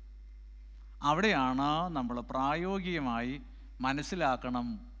ഉടലെടുക്കും. അവിടെയാണ് നമ്മൾ പ്രായോഗികമായി മനസ്സിലാക്കണം,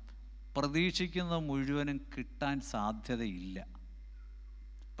 പ്രതീക്ഷിക്കുന്ന മുഴുവനും കിട്ടാൻ സാധ്യതയില്ല.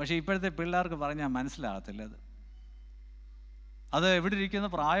 പക്ഷേ ഇപ്പോഴത്തെ പിള്ളേർക്ക് പറഞ്ഞാൽ മനസ്സിലാകത്തില്ല. അത് എവിടെ ഇരിക്കുന്ന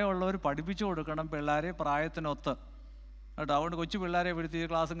പ്രായമുള്ളവർ പഠിപ്പിച്ചു കൊടുക്കണം പിള്ളേരെ പ്രായത്തിനൊത്ത് കേട്ടോ. അതുകൊണ്ട് കൊച്ചു പിള്ളേരെ വിളിച്ച്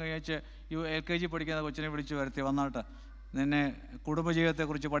ക്ലാസ്സും കഴിച്ച് LKG പഠിക്കുന്ന കൊച്ചിനെ വിളിച്ച് വരുത്തി വന്നിട്ട് നിന്നെ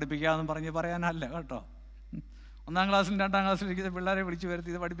കുടുംബജീവിതത്തെക്കുറിച്ച് പഠിപ്പിക്കാമെന്നും പറയാനല്ല കേട്ടോ. 1-ാം ക്ലാസ്സിലും 2-ാം ക്ലാസ്സിലും ഇരിക്കുന്ന പിള്ളേരെ വിളിച്ച് വരുത്തി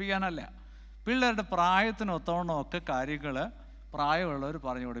ഇത് പഠിപ്പിക്കാനല്ല. പിള്ളേരുടെ പ്രായത്തിനൊത്തോണമൊക്കെ കാര്യങ്ങൾ പ്രായമുള്ളവർ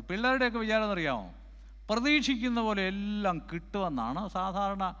പറഞ്ഞു കൊടുക്കും. പിള്ളേരുടെയൊക്കെ വിചാരം എന്നറിയാമോ? പ്രതീക്ഷിക്കുന്ന പോലെ എല്ലാം കിട്ടുമെന്നാണ്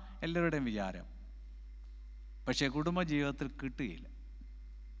സാധാരണ എല്ലാവരുടെയും വിചാരം. പക്ഷേ കുടുംബജീവിതത്തിൽ കിട്ടുകയില്ല.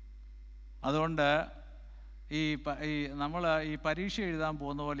 അതുകൊണ്ട് ഈ നമ്മൾ ഈ പരീക്ഷ എഴുതാൻ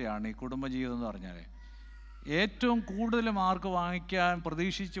പോകുന്ന പോലെയാണ് ഈ കുടുംബജീവിതം എന്ന് പറഞ്ഞാൽ. ഏറ്റവും കൂടുതൽ മാർക്ക് വാങ്ങിക്കാൻ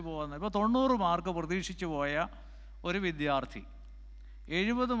പ്രതീക്ഷിച്ചു പോകുന്ന, ഇപ്പോൾ 90 മാർക്ക് പ്രതീക്ഷിച്ചു പോയ ഒരു വിദ്യാർത്ഥി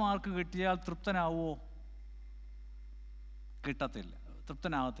 70 മാർക്ക് കിട്ടിയാൽ തൃപ്തനാവുമോ? കിട്ടത്തില്ല,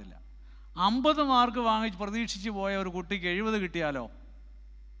 തൃപ്തനാകത്തില്ല. 50 മാർക്ക് പ്രതീക്ഷിച്ച് പോയ ഒരു കുട്ടിക്ക് 70 കിട്ടിയാലോ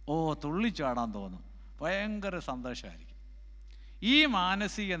തുള്ളിച്ചാടാൻ തോന്നും, ഭയങ്കര സന്തോഷമായിരിക്കും. ഈ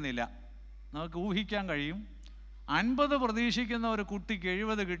മാനസിക നില നമുക്ക് ഊഹിക്കാൻ കഴിയും. 50 പ്രതീക്ഷിക്കുന്ന ഒരു കുട്ടിക്ക്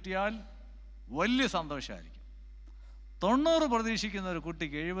 70 കിട്ടിയാൽ വലിയ സന്തോഷമായിരിക്കും. 90 പ്രതീക്ഷിക്കുന്ന ഒരു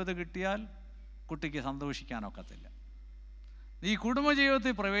കുട്ടിക്ക് 70 കിട്ടിയാൽ കുട്ടിക്ക് സന്തോഷിക്കാനൊക്കത്തില്ല. ഈ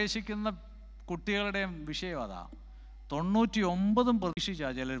കുടുംബജീവിതത്തിൽ പ്രവേശിക്കുന്ന കുട്ടികളുടെയും വിഷയം അതാ. 99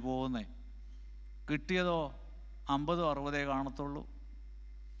 പ്രതീക്ഷിച്ചാണ് ചിലർ പോകുന്നത്. കിട്ടിയതോ 50 60 കാണത്തുള്ളൂ.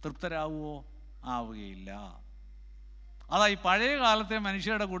 തൃപ്തരാകുമോ? ആവുകയില്ല. അതാ ഈ പഴയ കാലത്തെ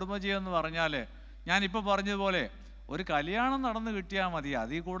മനുഷ്യരുടെ കുടുംബജീവൻ എന്ന് പറഞ്ഞാൽ, ഞാനിപ്പോൾ പറഞ്ഞതുപോലെ ഒരു കല്യാണം നടന്ന് കിട്ടിയാൽ മതി,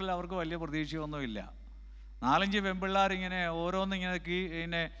 അതിൽ കൂടുതൽ അവർക്ക് വലിയ പ്രതീക്ഷയൊന്നുമില്ല. 4-5 പെൺപിള്ളേരിങ്ങനെ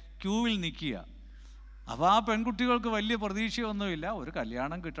ഓരോന്നിങ്ങനെ ക്യൂവിൽ നിൽക്കുക. അപ്പോൾ ആ പെൺകുട്ടികൾക്ക് വലിയ പ്രതീക്ഷയൊന്നുമില്ല, ഒരു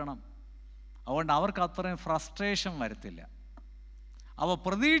കല്യാണം കിട്ടണം. അതുകൊണ്ട് അവർക്ക് അത്രയും ഫ്രസ്ട്രേഷൻ വരത്തില്ല. അപ്പോൾ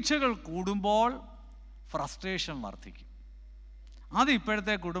പ്രതീക്ഷകൾ കൂടുമ്പോൾ ഫ്രസ്ട്രേഷൻ വർദ്ധിക്കും. അത്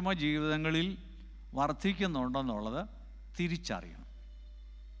ഇപ്പോഴത്തെ കുടുംബജീവിതങ്ങളിൽ വർദ്ധിക്കുന്നുണ്ടെന്നുള്ളത് തിരിച്ചറിയണം.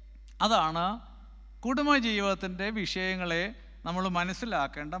 അതാണ് കുടുംബജീവിതത്തിൻ്റെ വിഷയങ്ങളെ നമ്മൾ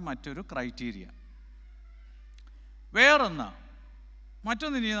മനസ്സിലാക്കേണ്ട മറ്റൊരു ക്രൈറ്റീരിയ.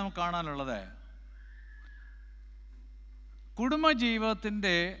 മറ്റൊന്ന് ഇനി നമുക്ക് കാണാനുള്ളത്,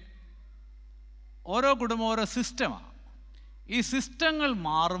 കുടുംബജീവിതത്തിൻ്റെ ഓരോ കുടുംബം ഓരോ സിസ്റ്റമാണ്. ഈ സിസ്റ്റങ്ങൾ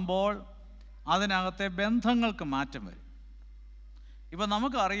മാറുമ്പോൾ അതിനകത്തെ ബന്ധങ്ങൾക്ക് മാറ്റം വരും. ഇപ്പം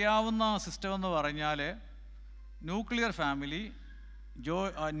നമുക്കറിയാവുന്ന സിസ്റ്റം എന്ന് പറഞ്ഞാൽ ന്യൂക്ലിയർ ഫാമിലി,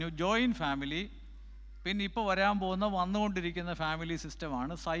 ജോയിൻറ്റ് ഫാമിലി, പിന്നെ ഇപ്പോൾ വന്നുകൊണ്ടിരിക്കുന്ന ഫാമിലി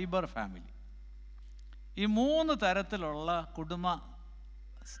സിസ്റ്റമാണ് സൈബർ ഫാമിലി. ഈ 3 തരത്തിലുള്ള കുടുംബ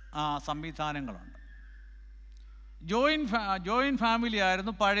സംവിധാനങ്ങളുണ്ട്. ജോയിൻറ്റ് ഫാമിലി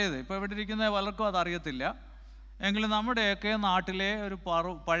ആയിരുന്നു പഴയത്. ഇപ്പോൾ ഇവിടെ ഇരിക്കുന്ന പലർക്കും അതറിയത്തില്ല. എങ്കിലും നമ്മുടെയൊക്കെ നാട്ടിലെ ഒരു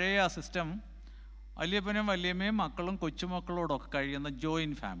പഴയ സിസ്റ്റം വല്യപ്പനും വല്യമ്മയും മക്കളും കൊച്ചുമക്കളോടൊക്കെ കഴിയുന്ന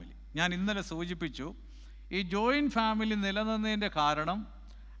ജോയിൻറ്റ് ഫാമിലി. ഞാൻ ഇന്നലെ സൂചിപ്പിച്ചു, ഈ ജോയിൻറ്റ് ഫാമിലി നിലനിന്നതിൻ്റെ കാരണം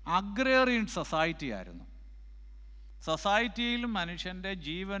അഗ്രേറിയൻ സൊസൈറ്റി ആയിരുന്നു. സൊസൈറ്റിയിൽ മനുഷ്യൻ്റെ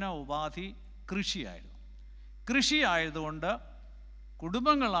ജീവന ഉപാധി കൃഷിയായിരുന്നു. കൃഷി ആയതുകൊണ്ട്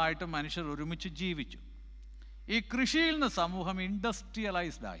കുടുംബങ്ങളായിട്ട് മനുഷ്യർ ഒരുമിച്ച് ജീവിച്ചു. ഈ കൃഷിയിൽ നിന്ന് സമൂഹം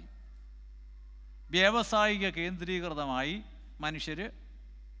ഇൻഡസ്ട്രിയലൈസ്ഡായി, വ്യാവസായിക കേന്ദ്രീകൃതമായി മനുഷ്യർ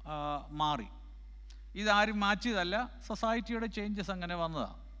മാറി. ഇതാരും മാറ്റിയതല്ല, സൊസൈറ്റിയുടെ ചേഞ്ചസ് അങ്ങനെ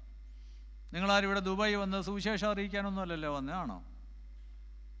വന്നതാണ്. നിങ്ങളാരും ഇവിടെ ദുബായ് വന്ന് സുവിശേഷം അറിയിക്കാനൊന്നുമല്ലല്ലോ വന്നതാണോ?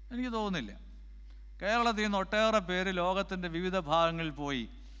 എനിക്ക് തോന്നുന്നില്ല. കേരളത്തിൽ നിന്ന് ഒട്ടേറെ പേര് ലോകത്തിൻ്റെ വിവിധ ഭാഗങ്ങളിൽ പോയി.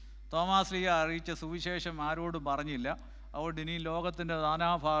 തോമാസ് ലീഹ അറിയിച്ച സുവിശേഷം ആരോടും പറഞ്ഞില്ല. അതുകൊണ്ട് ഇനി ലോകത്തിൻ്റെ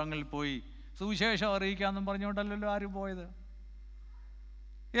നാനാഭാഗങ്ങളിൽ പോയി സുവിശേഷം അറിയിക്കാമെന്നും പറഞ്ഞുകൊണ്ടല്ലല്ലോ ആരും പോയത്.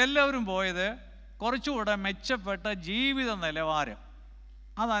 എല്ലാവരും പോയത് കുറച്ചുകൂടെ മെച്ചപ്പെട്ട ജീവിത നിലവാരം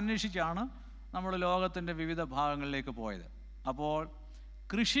അതന്വേഷിച്ചാണ് നമ്മൾ ലോകത്തിൻ്റെ വിവിധ ഭാഗങ്ങളിലേക്ക് പോയത്. അപ്പോൾ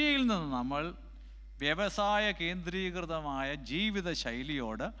കൃഷിയിൽ നിന്ന് നമ്മൾ വ്യവസായ കേന്ദ്രീകൃതമായ ജീവിത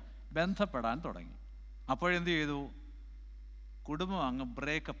ശൈലിയോട് ബന്ധപ്പെടാൻ തുടങ്ങി. അപ്പോഴെന്ത് ചെയ്തു? കുടുംബം അങ്ങ്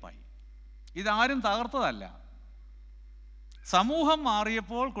ബ്രേക്കപ്പായി. ഇതാരും തകർത്തതല്ല, സമൂഹം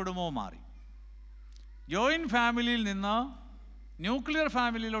മാറിയപ്പോൾ കുടുംബവും മാറി. ജോയിൻറ്റ് ഫാമിലിയിൽ നിന്ന് ന്യൂക്ലിയർ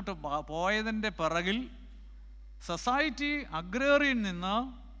ഫാമിലിയിലോട്ട് പോയതിൻ്റെ പിറകിൽ സൊസൈറ്റി അഗ്രേറിയൻ നിന്ന്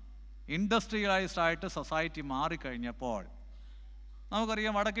ഇൻഡസ്ട്രിയലൈസ്ഡ് ആയിട്ട് സൊസൈറ്റി മാറിക്കഴിഞ്ഞപ്പോൾ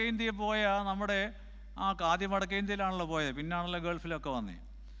നമുക്കറിയാം, വടക്കേ ഇന്ത്യയിൽ പോയ നമ്മുടെ ആദ്യം വടക്കേ ഇന്ത്യയിലാണല്ലോ പോയത്, പിന്നാണല്ലോ ഗൾഫിലൊക്കെ വന്നേ.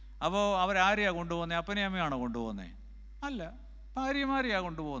 അപ്പോൾ അവരാരെയാണ് കൊണ്ടുപോകുന്നത്? അപ്പനെയും അമ്മയാണോ കൊണ്ടുപോകുന്നത്? അല്ല, ഭാര്യമാരെയാണ്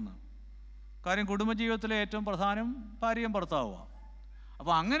കൊണ്ടുപോകുന്നത്. കാര്യം കുടുംബജീവിതത്തിലെ ഏറ്റവും പ്രധാനം ഭാര്യയും ഭർത്താവുമാണ്.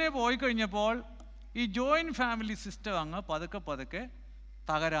 അപ്പോൾ അങ്ങനെ പോയി കഴിഞ്ഞപ്പോൾ ഈ ജോയിൻറ്റ് ഫാമിലി സിസ്റ്റം അങ്ങ് പതുക്കെ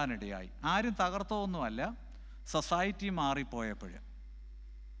തകരാനിടയായി. ആരും തകർത്തതൊന്നുമല്ല, സൊസൈറ്റി മാറിപ്പോയപ്പോൾ.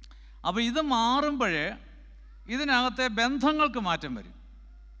 അപ്പോൾ ഇത് മാറുമ്പോൾ ഇതിനകത്തെ ബന്ധങ്ങൾക്ക് മാറ്റം വരും.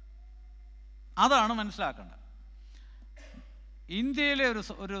 അതാണ് മനസ്സിലാക്കേണ്ടത്. ഇന്ത്യയിലെ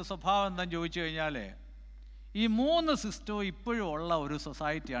ഒരു സ്വഭാവം എന്താണെന്ന് ചോദിച്ചു കഴിഞ്ഞാൽ, ഈ 3 സിസ്റ്റവും ഇപ്പോഴും ഉള്ള ഒരു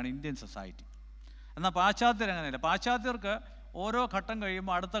സൊസൈറ്റിയാണ് ഇന്ത്യൻ സൊസൈറ്റി. എന്നാൽ പാശ്ചാത്യർ അങ്ങനെയല്ല. പാശ്ചാത്യർക്ക് ഓരോ ഘട്ടം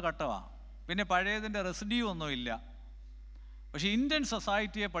കഴിയുമ്പോൾ അടുത്ത ഘട്ടമാണ്, പിന്നെ പഴയതിൻ്റെ റെസിഡ്യൂ ഒന്നുമില്ല. പക്ഷേ ഇന്ത്യൻ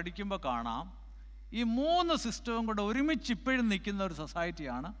സൊസൈറ്റിയെ പഠിക്കുമ്പോൾ കാണാം, ഈ 3 സിസ്റ്റവും കൂടെ ഒരുമിച്ച് ഇപ്പോഴും നിൽക്കുന്ന ഒരു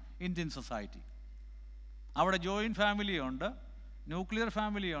സൊസൈറ്റിയാണ് ഇന്ത്യൻ സൊസൈറ്റി. അവിടെ ജോയിൻറ്റ് ഫാമിലിയുണ്ട്, ന്യൂക്ലിയർ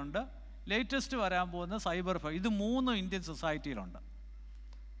ഫാമിലിയുണ്ട്, ലേറ്റസ്റ്റ് വരാൻ പോകുന്ന സൈബർ ഇത് 3 ഇന്ത്യൻ സൊസൈറ്റിയിലുണ്ട്.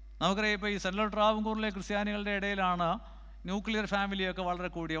 നമുക്കറിയാം ഇപ്പോൾ ഈ സെൻട്രൽ ട്രാവൻകൂറിലെ ക്രിസ്ത്യാനികളുടെ ഇടയിലാണ് ന്യൂക്ലിയർ ഫാമിലിയൊക്കെ വളരെ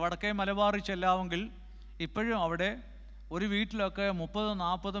കൂടിയ. വടക്കേ മലബാറിൽ ചെല്ലാമെങ്കിൽ ഇപ്പോഴും അവിടെ ഒരു വീട്ടിലൊക്കെ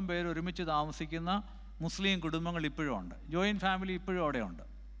 30-40 പേര് ഒരുമിച്ച് താമസിക്കുന്ന മുസ്ലിം കുടുംബങ്ങൾ ഇപ്പോഴും ഉണ്ട്. ജോയിൻറ്റ് ഫാമിലി ഇപ്പോഴും അവിടെ ഉണ്ട്.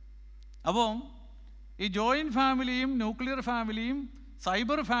 അപ്പം ഈ ജോയിൻറ്റ് ഫാമിലിയും ന്യൂക്ലിയർ ഫാമിലിയും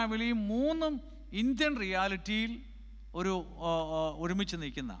സൈബർ ഫാമിലിയും മൂന്നും ഇന്ത്യൻ റിയാലിറ്റിയിൽ ഒരുമിച്ച്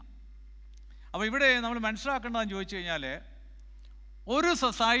നിൽക്കുന്ന. അപ്പോൾ ഇവിടെ നമ്മൾ മനസ്സിലാക്കേണ്ടതെന്ന് ചോദിച്ചു കഴിഞ്ഞാൽ, ഒരു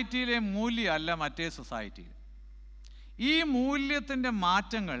സൊസൈറ്റിയിലെ മൂല്യമല്ല മറ്റേ സൊസൈറ്റിയിൽ. ഈ മൂല്യത്തിൻ്റെ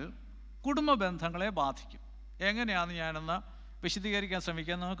മാറ്റങ്ങൾ കുടുംബ ബന്ധങ്ങളെ ബാധിക്കും. എങ്ങനെയാണെന്ന് ഞാനൊന്ന് വിശദീകരിക്കാൻ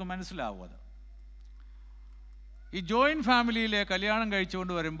ശ്രമിക്കാൻ നമുക്ക് മനസ്സിലാവും. അത് ഈ ജോയിൻറ്റ് ഫാമിലിയിലെ കല്യാണം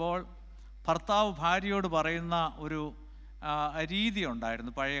കഴിച്ചുകൊണ്ട് വരുമ്പോൾ ഭർത്താവ് ഭാര്യയോട് പറയുന്ന ഒരു രീതി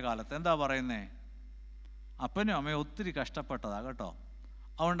ഉണ്ടായിരുന്നു പഴയ കാലത്ത്. എന്താ പറയുന്നേ? അപ്പനും അമ്മയും ഒത്തിരി കഷ്ടപ്പെട്ടതാണ് കേട്ടോ,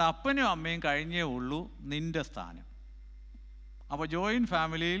 അതുകൊണ്ട് അപ്പനും അമ്മയും കഴിഞ്ഞേ ഉള്ളൂ നിൻ്റെ സ്ഥാനം. അപ്പോൾ ജോയിൻറ്റ്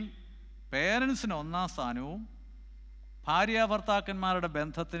ഫാമിലിയിൽ പേരൻസിന് 1-ാം സ്ഥാനവും ഭാര്യ ഭർത്താക്കന്മാരുടെ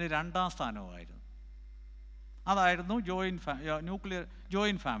ബന്ധത്തിന് 2-ാം സ്ഥാനവുമായിരുന്നു. അതായിരുന്നു ജോയിൻറ്റ്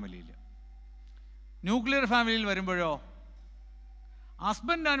ഫാമിലിയിൽ. ന്യൂക്ലിയർ ഫാമിലിയിൽ വരുമ്പോഴോ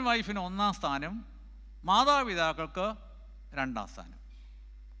ഹസ്ബൻഡ് ആൻഡ് വൈഫിന് 1-ാം സ്ഥാനം, മാതാപിതാക്കൾക്ക് 2-ാം സ്ഥാനം.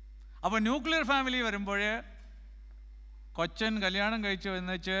 അപ്പോൾ ന്യൂക്ലിയർ ഫാമിലി വരുമ്പോൾ കൊച്ചൻ കല്യാണം കഴിച്ചു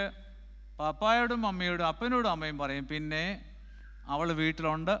എന്നുവെച്ച് പപ്പായോടും അമ്മയോടും അപ്പനോടും അമ്മയും പറയും, പിന്നെ അവൾ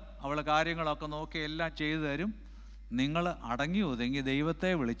വീട്ടിലുണ്ട്, അവൾ കാര്യങ്ങളൊക്കെ നോക്കി എല്ലാം ചെയ്തു തരും, നിങ്ങൾ അടങ്ങി ഒതുങ്ങി ദൈവത്തെ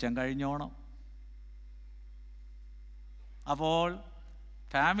വിളിച്ചാൽ കഴിഞ്ഞോണം. അപ്പോൾ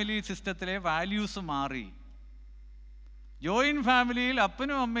ഫാമിലി സിസ്റ്റത്തിലെ വാല്യൂസ് മാറി. ജോയിൻറ്റ് ഫാമിലിയിൽ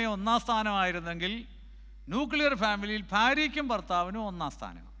അപ്പനും അമ്മയും 1-ാം സ്ഥാനമായിരുന്നെങ്കിൽ ന്യൂക്ലിയർ ഫാമിലിയിൽ ഭാര്യയ്ക്കും ഭർത്താവിനും 1-ാം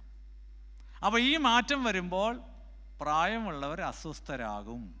സ്ഥാനം. അപ്പോൾ ഈ മാറ്റം വരുമ്പോൾ പ്രായമുള്ളവർ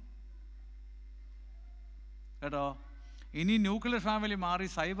അസ്വസ്ഥരാകും കേട്ടോ. ഇനി ന്യൂക്ലിയർ ഫാമിലി മാറി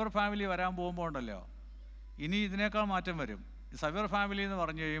സൈബർ ഫാമിലി വരാൻ പോകുമ്പോൾ ഉണ്ടല്ലോ, ഇനി ഇതിനേക്കാൾ മാറ്റം വരും. സൈബർ ഫാമിലി എന്ന്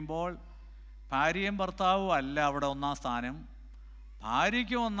പറഞ്ഞു കഴിയുമ്പോൾ ഭാര്യയും ഭർത്താവും അല്ല അവിടെ 1-ാം സ്ഥാനം,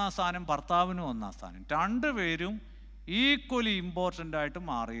 ഭാര്യയ്ക്കും 1-ാം സ്ഥാനം, ഭർത്താവിനും 1-ാം സ്ഥാനം. രണ്ടുപേരും ഈക്വലി ഇമ്പോർട്ടൻ്റ് ആയിട്ട്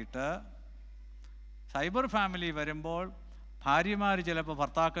മാറിയിട്ട് സൈബർ ഫാമിലി വരുമ്പോൾ ഭാര്യമാർ ചിലപ്പോൾ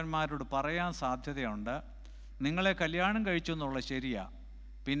ഭർത്താക്കന്മാരോട് പറയാൻ സാധ്യതയുണ്ട്, നിങ്ങളെ കല്യാണം കഴിച്ചു എന്നുള്ളത് ശരിയാ,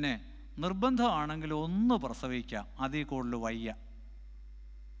 പിന്നെ നിർബന്ധമാണെങ്കിൽ 1 പ്രസവിക്കാം, അതിൽ കൂടുതൽ വയ്യ.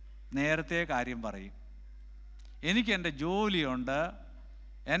 നേരത്തെ കാര്യം പറയും. എനിക്ക് എൻ്റെ ജോലിയുണ്ട്,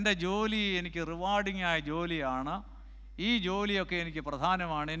 എൻ്റെ ജോലി എനിക്ക് റിവാർഡിംഗ് ആയ ജോലിയാണ്, ഈ ജോലിയൊക്കെ എനിക്ക്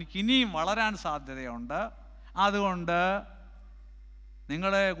പ്രധാനമാണ്, എനിക്ക് ഇനിയും വളരാൻ സാധ്യതയുണ്ട്, അതുകൊണ്ട്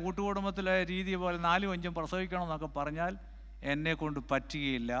നിങ്ങളെ കൂട്ടുകുടുംബത്തിലെ രീതി പോലെ 4-5 പ്രസവിക്കണം എന്നൊക്കെ പറഞ്ഞാൽ എന്നെ കൊണ്ട്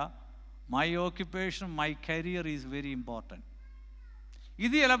പറ്റുകയില്ല. My occupation, my career is very important.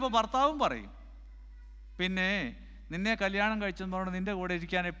 ഇത് ചിലപ്പോൾ ഭർത്താവും പറയും, പിന്നെ നിന്നെ കല്യാണം കഴിച്ചെന്ന് പറഞ്ഞാൽ നിൻ്റെ കൂടെ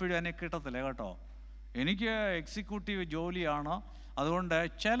ഇരിക്കാൻ എപ്പോഴും എന്നെ കിട്ടത്തില്ല കേട്ടോ, എനിക്ക് എക്സിക്യൂട്ടീവ് ജോലിയാണ്, അതുകൊണ്ട്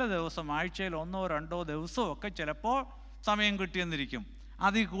ചില ദിവസം ആഴ്ചയിൽ 1-2 ദിവസമൊക്കെ ചിലപ്പോൾ സമയം കിട്ടിയെന്നിരിക്കും,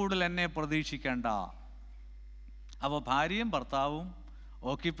 അതിൽ കൂടുതൽ എന്നെ പ്രതീക്ഷിക്കേണ്ട. അപ്പോൾ ഭാര്യയും ഭർത്താവും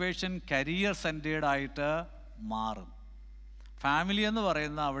ഓക്യുപ്പേഷൻ കരിയർ സെൻറ്റേർഡായിട്ട് മാറും. ഫാമിലി എന്ന്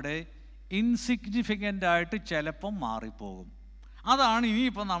പറയുന്ന അവിടെ ഇൻസിഗ്നിഫിക്കൻ്റ് ആയിട്ട് ചിലപ്പം മാറിപ്പോകും. അതാണ്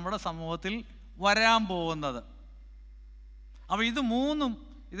ഇനിയിപ്പോൾ നമ്മുടെ സമൂഹത്തിൽ വരാൻ പോകുന്നത്. അപ്പോൾ ഇത് മൂന്നും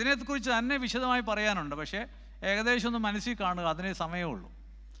ഇതിനെക്കുറിച്ച് തന്നെ വിശദമായി പറയാനുണ്ട്, പക്ഷേ ഏകദേശം ഒന്ന് മനസ്സിൽ കാണുക, അതിനേ സമയമുള്ളൂ.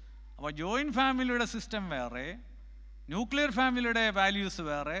 അപ്പോൾ ജോയിൻറ്റ് ഫാമിലിയുടെ സിസ്റ്റം വേറെ, ന്യൂക്ലിയർ ഫാമിലിയുടെ വാല്യൂസ്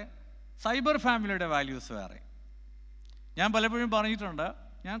വേറെ, സൈബർ ഫാമിലിയുടെ വാല്യൂസ് വേറെ. ഞാൻ പലപ്പോഴും പറഞ്ഞിട്ടുണ്ട്,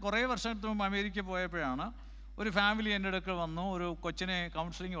 ഞാൻ കുറേ വർഷങ്ങൾക്ക് മുമ്പ് അമേരിക്ക പോയപ്പോഴാണ് ഒരു ഫാമിലി എൻ്റെ അടുക്കൽ വന്നു, ഒരു കൊച്ചിനെ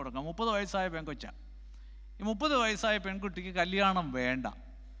കൗൺസിലിംഗ് കൊടുക്കാം. 30 വയസ്സായ പെൺകൊച്ചാണ്. ഈ 30 വയസ്സായ പെൺകുട്ടിക്ക് കല്യാണം വേണ്ട.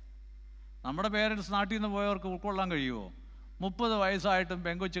 നമ്മുടെ പേരൻസ് നാട്ടിൽ നിന്ന് പോയവർക്ക് ഉൾക്കൊള്ളാൻ കഴിയുമോ? 30 വയസ്സായിട്ടും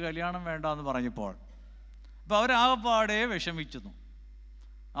പെൺകൊച്ച് കല്യാണം വേണ്ട എന്ന് പറഞ്ഞപ്പോൾ അപ്പോൾ അവരാകപ്പാടെ വിഷമിച്ചു.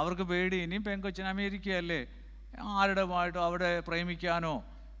 അവർക്ക് പേടി, ഇനിയും പെൺകൊച്ചിന് അമേരിക്കയല്ലേ, ആരുടെയുമായിട്ടോ അവിടെ പ്രേമിക്കാനോ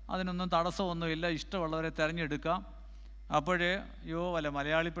അതിനൊന്നും തടസ്സമൊന്നുമില്ല, ഇഷ്ടമുള്ളവരെ തിരഞ്ഞെടുക്കാം. അപ്പോഴേ വല്ല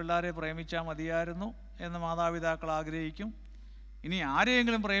മലയാളി പിള്ളേരെ പ്രേമിച്ചാൽ മതിയായിരുന്നു എന്ന് മാതാപിതാക്കൾ ആഗ്രഹിക്കും. ഇനി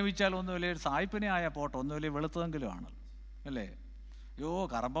ആരെയെങ്കിലും പ്രേമിച്ചാൽ ഒന്നുമില്ല, ഒരു സായിപ്പിനെ ആയാൽ പോട്ടെ, ഒന്നുമില്ല വെളുത്തതെങ്കിലും ആണ് അല്ലേ.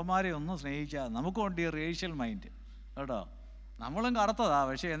 കറമ്പന്മാരെ ഒന്നും സ്നേഹിച്ചാൽ നമുക്കുണ്ട് ഈ റേഷ്യൽ മൈൻഡ് കേട്ടോ. നമ്മളും കറുത്തതാ,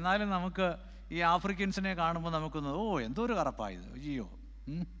 പക്ഷേ എന്നാലും നമുക്ക് ഈ ആഫ്രിക്കൻസിനെ കാണുമ്പോൾ നമുക്കൊന്ന് എന്തോ ഒരു കറുപ്പായത് അയ്യോ.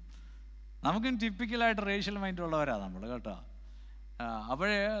 നമുക്കും ടിപ്പിക്കലായിട്ട് റേഷ്യൽ മൈൻഡ് ഉള്ളവരാണ് നമ്മൾ കേട്ടോ.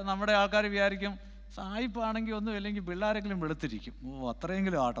 അപ്പോഴേ നമ്മുടെ ആൾക്കാർ വിചാരിക്കും സായിപ്പാണെങ്കിൽ ഒന്നും ഇല്ലെങ്കിൽ പിള്ളേരെങ്കിലും വെളുത്തിരിക്കും,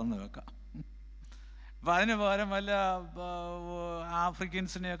 അത്രയെങ്കിലും ആട്ടെന്ന് വെക്കാം. അപ്പം അതിന് പകരം വല്ല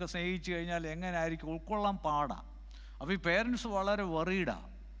ആഫ്രിക്കൻസിനെയൊക്കെ സ്നേഹിച്ചു കഴിഞ്ഞാൽ എങ്ങനെയായിരിക്കും, ഉൾക്കൊള്ളാൻ പാടാണ്. അപ്പോൾ ഈ പേരൻസ് വളരെ വറീഡാണ്,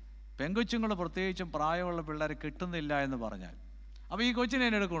 പെങ്കൊച്ചുങ്ങൾ പ്രത്യേകിച്ചും പ്രായമുള്ള പിള്ളേരെ കിട്ടുന്നില്ല എന്ന് പറഞ്ഞാൽ. അപ്പോൾ ഈ കൊച്ചിനെ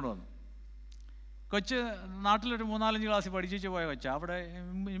എന്നെ എടുക്കൊണ്ട് വന്നു. കൊച്ച് നാട്ടിലൊരു 3-4 ക്ലാസ്സിൽ പഠിച്ചു പോയ കൊച്ചാണ്. അവിടെ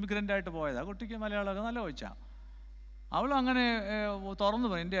ഇമിഗ്രൻ്റായിട്ട് പോയതാണ്. കുട്ടിക്ക് മലയാളമൊക്കെ നല്ല കൊച്ചാണ്. അവളങ്ങനെ തുറന്നു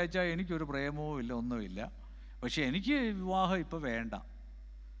പോയി, എൻ്റെ അച്ഛാ എനിക്കൊരു പ്രേമവും ഇല്ല, ഒന്നുമില്ല, പക്ഷേ എനിക്ക് വിവാഹം ഇപ്പോൾ വേണ്ട.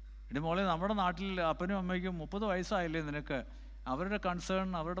 എൻ്റെ മോളെ, നമ്മുടെ നാട്ടിൽ അപ്പനും അമ്മയ്ക്കും 30 വയസ്സായില്ലേ നിനക്ക്, അവരുടെ കൺസേൺ,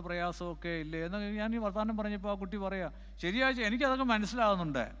 അവരുടെ പ്രയാസമൊക്കെ ഇല്ലേ എന്നൊക്കെ ഞാൻ ഈ വർത്തമാനം പറഞ്ഞപ്പോൾ ആ കുട്ടി പറയാ, ശരിയാഴ്ച എനിക്കതൊക്കെ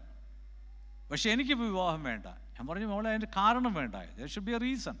മനസ്സിലാകുന്നുണ്ട്, പക്ഷേ എനിക്കിപ്പോൾ വിവാഹം വേണ്ട. ഞാൻ പറഞ്ഞു, മോളെ അതിൻ്റെ കാരണം വേണ്ട, there should be A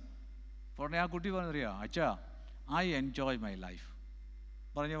reason. പറഞ്ഞ ആ കുട്ടി പറഞ്ഞറിയാം, അച്ഛാ ഐ എൻജോയ് മൈ ലൈഫ്.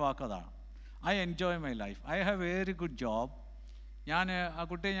 പറഞ്ഞ വാക്കതാണ്, I enjoy my life, I have very good job. ആ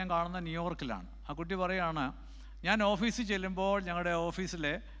കുട്ടിയെ ഞാൻ കാണുന്ന ന്യൂയോർക്കിലാണ്. ആ കുട്ടി പറയുകയാണ്, ഞാൻ ഓഫീസിൽ ചെല്ലുമ്പോൾ ഞങ്ങളുടെ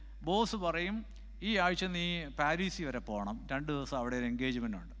ഓഫീസിലെ ബോസ് പറയും, ഈ ആഴ്ച നീ പാരീസിൽ വരെ പോകണം, 2 ദിവസം അവിടെ ഒരു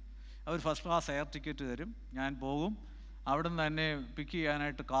എൻഗേജ്മെൻ്റ് ഉണ്ട്. അവർ ഫസ്റ്റ് ക്ലാസ് എയർ ടിക്കറ്റ് തരും, ഞാൻ പോകും. അവിടെ നിന്ന് എന്നെ പിക്ക്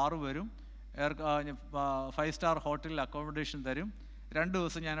ചെയ്യാനായിട്ട് കാറ് വരും, 5 സ്റ്റാർ ഹോട്ടലിൽ അക്കോമഡേഷൻ തരും, 2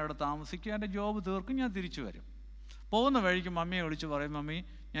 ദിവസം ഞാൻ അവിടെ താമസിക്കും, എൻ്റെ ജോബ് തീർക്കും, ഞാൻ തിരിച്ചു വരും. പോകുന്ന വഴിക്ക് മമ്മിയെ വിളിച്ച് പറയും, മമ്മി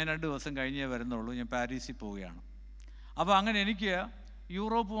ഞാൻ 2 ദിവസം കഴിഞ്ഞേ വരുന്നുള്ളൂ, ഞാൻ പാരീസിൽ പോവുകയാണ്. അപ്പോൾ അങ്ങനെ എനിക്ക്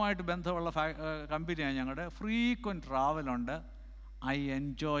യൂറോപ്പുമായിട്ട് ബന്ധമുള്ള കമ്പനിയാണ് ഞങ്ങളുടെ, frequent ട്രാവലുണ്ട്, I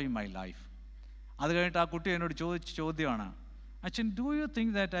enjoy my life. അത് കഴിഞ്ഞിട്ട് ആ കുട്ടി എന്നോട് ചോദിച്ച ചോദ്യമാണ്, അച്ഛൻ do you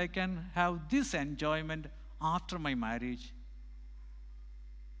think that I can have this enjoyment after my marriage?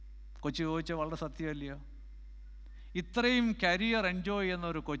 കൊച്ചു ചോദിച്ചാൽ വളരെ സത്യമല്ലയോ? ഇത്രയും കരിയർ എൻജോയ് ചെയ്യുന്ന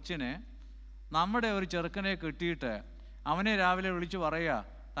ഒരു കൊച്ചിനെ നമ്മുടെ ഒരു ചെറുക്കനെ കിട്ടിയിട്ട് അവനെ രാവിലെ വിളിച്ച് പറയുക,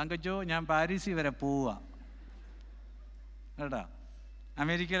 തങ്കച്ചോ ഞാൻ പാരീസിൽ വരെ പോവുക കേട്ടാ.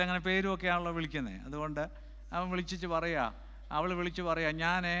 അമേരിക്കയിൽ അങ്ങനെ പേരുമൊക്കെയാണല്ലോ വിളിക്കുന്നത്, അതുകൊണ്ട് അവൻ അവൾ വിളിച്ച് പറയുക,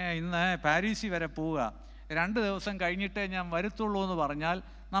 ഞാൻ ഇന്ന് പാരീസിൽ വരെ പോവുക, 2 ദിവസം കഴിഞ്ഞിട്ടേ ഞാൻ വരുത്തുള്ളൂ എന്ന് പറഞ്ഞാൽ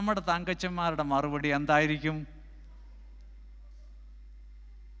നമ്മുടെ തങ്കച്ചന്മാരുടെ മറുപടി എന്തായിരിക്കും?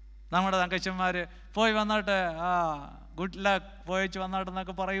 നമ്മുടെ തങ്കച്ചന്മാർ പോയി വന്നാട്ടെ, ഗുഡ് ലക്ക്, പോയിച്ച്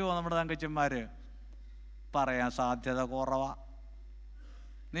വന്നാട്ടെന്നൊക്കെ പറയുമോ നമ്മുടെ തങ്കച്ചന്മാർ? പറയാൻ സാധ്യത കുറവാ.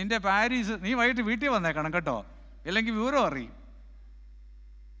 നിൻ്റെ പാരീസ് നീ വൈകിട്ട് വീട്ടിൽ വന്നേക്കണം കേട്ടോ, ഇല്ലെങ്കിൽ വിവരം അറിയും.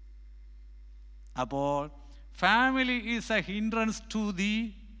 അപ്പോൾ family is A hindrance to the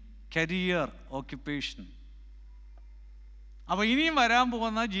career occupation. അപ്പോൾ ഇനിയും വരാൻ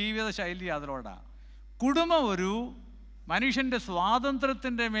പോകുന്ന ജീവിത ശൈലി അതിലോട്ടാണ്. കുടുംബം ഒരു മനുഷ്യൻ്റെ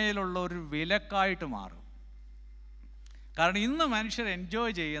സ്വാതന്ത്ര്യത്തിൻ്റെ മേലുള്ള ഒരു വിലക്കായിട്ട് മാറും. കാരണം ഇന്ന് മനുഷ്യർ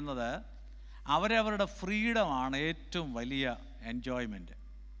എൻജോയ് ചെയ്യുന്നത് അവരവരുടെ ഫ്രീഡമാണ് ഏറ്റവും വലിയ എൻജോയ്മെൻറ്റ്.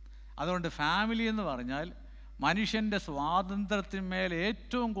 അതുകൊണ്ട് ഫാമിലി എന്ന് പറഞ്ഞാൽ മനുഷ്യൻ്റെ സ്വാതന്ത്ര്യത്തിന്മേൽ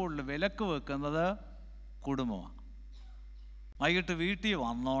ഏറ്റവും കൂടുതൽ വിലക്ക് വെക്കുന്നത് കുടുംബമാണ്. വൈകിട്ട് വീട്ടിൽ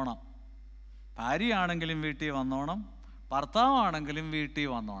വന്നോണം, ഭാര്യയാണെങ്കിലും വീട്ടിൽ വന്നോണം, ഭർത്താവാണെങ്കിലും വീട്ടിൽ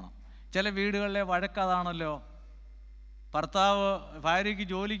വന്നോണം. ചില വീടുകളിലെ വഴക്കതാണല്ലോ, ഭർത്താവ് ഭാര്യയ്ക്ക്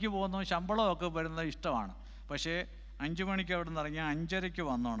ജോലിക്ക് പോകുന്ന ശമ്പളമൊക്കെ വരുന്നത് ഇഷ്ടമാണ്, പക്ഷേ 5 മണിക്ക് അവിടെ നിന്ന് ഇറങ്ങിയാൽ 5:30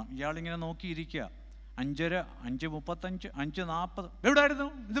 വന്നോണം. ഇയാളിങ്ങനെ നോക്കിയിരിക്കുക, 5:30, 5:35, 5:40, എവിടെയായിരുന്നു,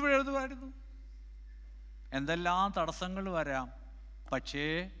 ഇതുവരെയായിരുന്നു. എന്തെല്ലാം തടസ്സങ്ങൾ വരാം, പക്ഷേ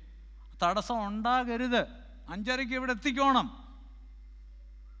തടസ്സം ഉണ്ടാകരുത്. 5:30 ഇവിടെ എത്തിക്കോണം.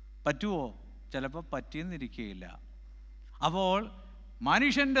 പറ്റുമോ? ചിലപ്പോൾ പറ്റിയെന്നിരിക്കുകയില്ല. അപ്പോൾ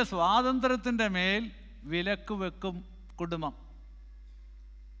മനുഷ്യൻ്റെ സ്വാതന്ത്ര്യത്തിൻ്റെ മേൽ വിലക്ക് വെക്കും കുടുംബം.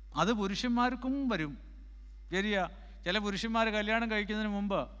 അത് പുരുഷന്മാർക്കും വരും. ശരിയാ, ചില പുരുഷന്മാർ കല്യാണം കഴിക്കുന്നതിന്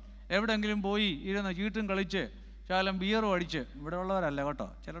മുമ്പ് എവിടെയെങ്കിലും പോയി ഇരുന്ന് ചീട്ടും കളിച്ച് ശകലം ബിയറും അടിച്ച്, ഇവിടെ ഉള്ളവരല്ല കേട്ടോ,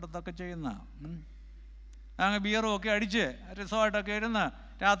 ചിലയിടത്തൊക്കെ ചെയ്യുന്ന അങ്ങനെ ബിയറും ഒക്കെ അടിച്ച് രസമായിട്ടൊക്കെ ഇരുന്ന്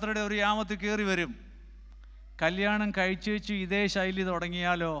രാത്രിയുടെ ഒരു യാമത്തിൽ കയറി വരും. കല്യാണം കഴിച്ചു ഇതേ ശൈലി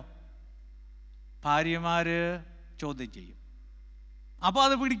തുടങ്ങിയാലോ ഭാര്യമാർ ചോദ്യം ചെയ്യും, അപ്പോൾ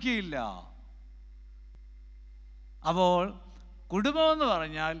അത് പിടിക്കുകയില്ല. അപ്പോൾ കുടുംബമെന്ന്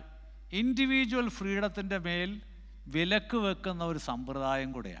പറഞ്ഞാൽ ഇൻഡിവിജ്വൽ ഫ്രീഡത്തിൻ്റെ മേൽ വിലക്ക് വെക്കുന്ന ഒരു സമ്പ്രദായം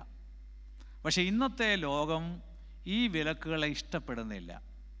കൂടെയാണ്. പക്ഷേ ഇന്നത്തെ ലോകം ഈ വിലക്കുകളെ ഇഷ്ടപ്പെടുന്നില്ല.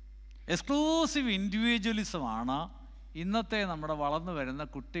 എക്സ്ക്ലൂസീവ് ഇൻഡിവിജ്വലിസമാണ് ഇന്നത്തെ നമ്മുടെ വളർന്നു വരുന്ന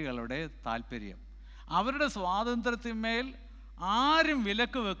കുട്ടികളുടെ താല്പര്യം. അവരുടെ സ്വാതന്ത്ര്യത്തിന്മേൽ ആരും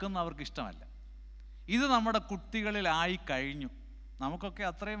വിലക്ക് വെക്കുന്ന അവർക്ക് ഇഷ്ടമല്ല. ഇത് നമ്മുടെ കുട്ടികളിലായി കഴിഞ്ഞു. നമുക്കൊക്കെ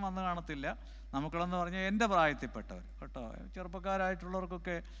അത്രയും വന്ന് കാണത്തില്ല. നമുക്കെന്ന് പറഞ്ഞാൽ എൻ്റെ പ്രായത്തിൽപ്പെട്ടവർ കേട്ടോ,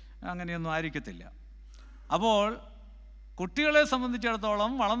 ചെറുപ്പക്കാരായിട്ടുള്ളവർക്കൊക്കെ അങ്ങനെയൊന്നും ആയിരിക്കത്തില്ല. അപ്പോൾ കുട്ടികളെ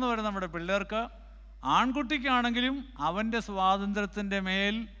സംബന്ധിച്ചിടത്തോളം വളർന്നു വരുന്ന നമ്മുടെ പിള്ളേർക്ക്, ആൺകുട്ടിക്കാണെങ്കിലും അവൻ്റെ സ്വാതന്ത്ര്യത്തിൻ്റെ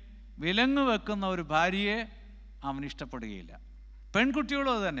മേൽ വിലങ്ങ് വെക്കുന്ന ഒരു ഭാര്യയെ അവൻ ഇഷ്ടപ്പെടുകയില്ല.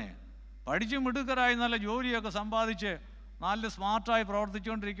 പെൺകുട്ടികളും അത് തന്നെ. പഠിച്ച് മിടുക്കരായി നല്ല ജോലിയൊക്കെ സമ്പാദിച്ച് നല്ല സ്മാർട്ടായി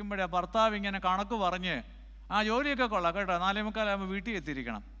പ്രവർത്തിച്ചുകൊണ്ടിരിക്കുമ്പോഴേ ഭർത്താവ് ഇങ്ങനെ കണക്ക് പറഞ്ഞ്, ആ ജോലിയൊക്കെ കൊള്ളാം കേട്ടോ, 4:45 വീട്ടിൽ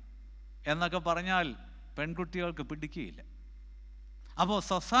എത്തിയിരിക്കണം എന്നൊക്കെ പറഞ്ഞാൽ പെൺകുട്ടികൾക്ക് പിടിക്കുകയില്ല. അപ്പോൾ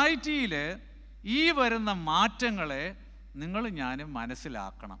സൊസൈറ്റിയിൽ ഈ വരുന്ന മാറ്റങ്ങളെ നിങ്ങൾ ഞാനും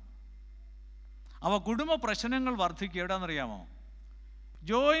മനസ്സിലാക്കണം. അപ്പോൾ കുടുംബ പ്രശ്നങ്ങൾ വർദ്ധിക്കുക എവിടെയാണെന്നറിയാമോ?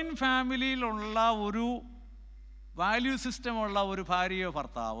 ജോയിൻറ്റ് ഫാമിലിയിലുള്ള ഒരു വാല്യൂ സിസ്റ്റമുള്ള ഒരു ഭാര്യയോ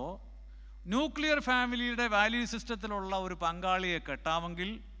ഭർത്താവോ ന്യൂക്ലിയർ ഫാമിലിയുടെ വാല്യൂ സിസ്റ്റത്തിലുള്ള ഒരു പങ്കാളിയെ കെട്ടാമെങ്കിൽ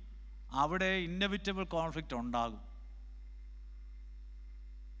അവിടെ ഇന്നവിറ്റബിൾ കോൺഫ്ലിക്റ്റ് ഉണ്ടാകും.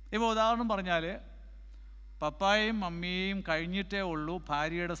 ഇപ്പോൾ ഉദാഹരണം പറഞ്ഞാൽ, പപ്പായും മമ്മിയും കഴിഞ്ഞിട്ടേ ഉള്ളൂ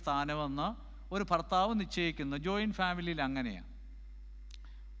ഭാര്യയുടെ സ്ഥാനമെന്ന് ഒരു ഭർത്താവ് നിശ്ചയിക്കുന്നു. ജോയിൻറ്റ് ഫാമിലിയിൽ അങ്ങനെയാണ്.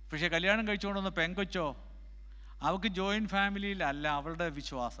 പക്ഷേ കല്യാണം കഴിച്ചുകൊണ്ടുവന്ന പെങ്കൊച്ചോ, അവൾക്ക് ജോയിൻറ്റ് ഫാമിലിയിലല്ല അവളുടെ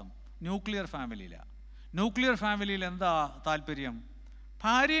വിശ്വാസം, ന്യൂക്ലിയർ ഫാമിലിയിലാണ്. ന്യൂക്ലിയർ ഫാമിലിയിൽ എന്താ താല്പര്യം?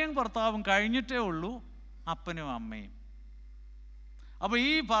 ഭാര്യയും ഭർത്താവും കഴിഞ്ഞിട്ടേ ഉള്ളൂ അപ്പനും അമ്മയും. അപ്പോൾ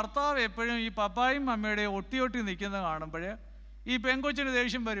ഈ ഭർത്താവ് എപ്പോഴും ഈ പപ്പായും അമ്മയുടെ ഒട്ടി നിൽക്കുന്നത് കാണുമ്പോൾ ഈ പെങ്കൊച്ചിന്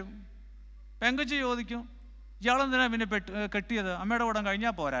ദേഷ്യം വരും. പെങ്കൊച്ച് ചോദിക്കും, ഇയാളെന്തിനാ പിന്നെ കെട്ടിയത്? അമ്മയുടെ കൂടെ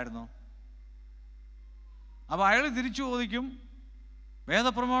കഴിഞ്ഞാൽ പോരായിരുന്നു? അപ്പോൾ അയാൾ തിരിച്ചു ചോദിക്കും,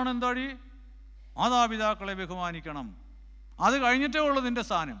 വേദപ്രമാണം എന്താടി? മാതാപിതാക്കളെ ബഹുമാനിക്കണം, അത് കഴിഞ്ഞിട്ടേ ഉള്ളൂ നിൻ്റെ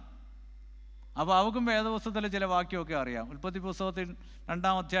സ്ഥാനം. അപ്പോൾ അവൾക്കും വേദപുസ്തകത്തിലെ ചില വാക്യമൊക്കെ അറിയാം. ഉൽപ്പത്തി പുസ്തകത്തിൽ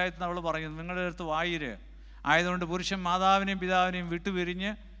 2-ാം അധ്യായത്തിൽ അവൾ പറയുന്നു, നിങ്ങളുടെ അടുത്ത് വായിര് ആയതുകൊണ്ട് പുരുഷൻ മാതാവിനെയും പിതാവിനെയും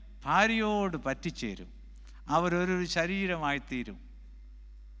വിട്ടുപിരിഞ്ഞ് ഭാര്യയോട് പറ്റിച്ചേരും, അവരൊരു ശരീരമായി തീരും.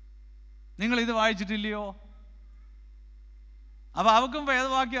 നിങ്ങളിത് വായിച്ചിട്ടില്ലയോ? അപ്പോൾ അവൾക്കും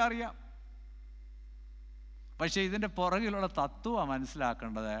വേദവാക്യം അറിയാം. പക്ഷേ ഇതിൻ്റെ പുറകിലുള്ള തത്വമാണ്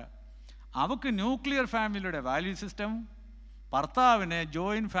മനസ്സിലാക്കേണ്ടത്. അവൾക്ക് ന്യൂക്ലിയർ ഫാമിലിയുടെ വാല്യൂ സിസ്റ്റം, ഭർത്താവിന്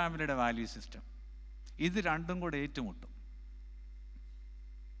ജോയിൻറ്റ് ഫാമിലിയുടെ വാല്യൂ സിസ്റ്റം, ഇത് രണ്ടും കൂടെ ഏറ്റുമുട്ടും.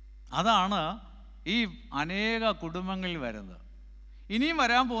 അതാണ് ഈ അനേക കുടുംബങ്ങളിൽ വരുന്നത്. ഇനിയും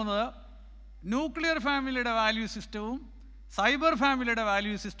വരാൻ പോകുന്നത് ന്യൂക്ലിയർ ഫാമിലിയുടെ വാല്യൂ സിസ്റ്റവും സൈബർ ഫാമിലിയുടെ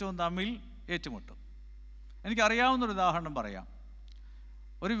വാല്യൂ സിസ്റ്റവും തമ്മിൽ ഏറ്റുമുട്ടും. എനിക്കറിയാവുന്നൊരു ഉദാഹരണം പറയാം.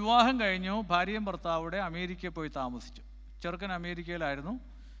 ഒരു വിവാഹം കഴിഞ്ഞു, ഭാര്യയും ഭർത്താവിടെ അമേരിക്കയിൽ പോയി താമസിച്ചു. ചെറുക്കൻ അമേരിക്കയിലായിരുന്നു.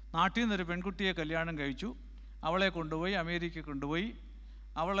 നാട്ടിൽ നിന്നൊരു പെൺകുട്ടിയെ കല്യാണം കഴിച്ചു. അവളെ കൊണ്ടുപോയി അമേരിക്കയിൽ കൊണ്ടുപോയി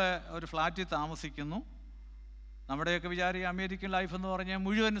അവളെ ഒരു ഫ്ലാറ്റിൽ താമസിക്കുന്നു. നമ്മുടെയൊക്കെ വിചാരിക്കുക അമേരിക്കൻ ലൈഫ് എന്ന് പറഞ്ഞാൽ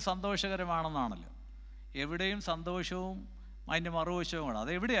മുഴുവൻ സന്തോഷകരമാണെന്നാണല്ലോ. എവിടെയും സന്തോഷവും അതിൻ്റെ മറുവശവും ആണ്.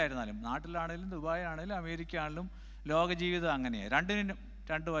 അത് എവിടെയായിരുന്നാലും, നാട്ടിലാണെങ്കിലും ദുബായ് ആണെങ്കിലും അമേരിക്ക ആണെങ്കിലും ലോകജീവിതം അങ്ങനെയാണ്. രണ്ടിനും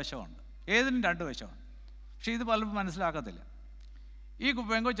രണ്ട് വശമുണ്ട്, ഏതിനും രണ്ട് വശമുണ്ട്. പക്ഷേ ഇത് പലരും മനസ്സിലാക്കത്തില്ല. ഈ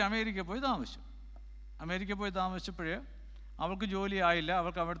പെങ്കൊച്ച് അമേരിക്കയിൽ പോയി താമസിച്ചു. അമേരിക്കയിൽ പോയി താമസിച്ചപ്പോഴേ അവൾക്ക് ജോലി ആയില്ല.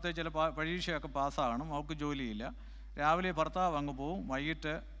 അവൾക്ക് അവിടുത്തെ ചില പരീക്ഷയൊക്കെ പാസ്സാകണം. അവൾക്ക് ജോലിയില്ല. രാവിലെ ഭർത്താവ് അങ്ങ് പോവും,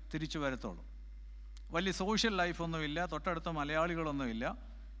 വൈകിട്ട് തിരിച്ചു വരത്തുള്ളൂ. വലിയ സോഷ്യൽ ലൈഫൊന്നുമില്ല, തൊട്ടടുത്ത മലയാളികളൊന്നുമില്ല.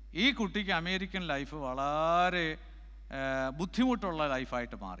 ഈ കുട്ടിക്ക് അമേരിക്കൻ ലൈഫ് വളരെ ബുദ്ധിമുട്ടുള്ള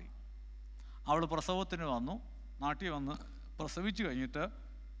ലൈഫായിട്ട് മാറി. അവൾ പ്രസവത്തിന് വന്നു. നാട്ടിൽ വന്ന് പ്രസവിച്ച് കഴിഞ്ഞിട്ട്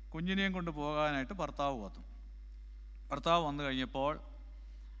കുഞ്ഞിനെയും കൊണ്ട് പോകാനായിട്ട് ഭർത്താവ് വന്നു. ഭർത്താവ് വന്നു കഴിഞ്ഞപ്പോൾ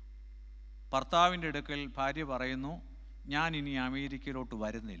ഭർത്താവിൻ്റെ അടുക്കൽ ഭാര്യ പറയുന്നു, ഞാൻ ഇനി അമേരിക്കയിലോട്ട്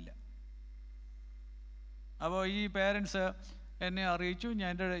വരുന്നില്ല. അപ്പോൾ ഈ പേരൻസ് എന്നെ അറിയിച്ചു. ഞാൻ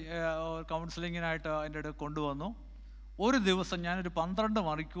എൻ്റെ കൗൺസിലിങ്ങിനായിട്ട് എൻ്റെ അടുത്ത് കൊണ്ടുവന്നു. ഒരു ദിവസം ഞാനൊരു 12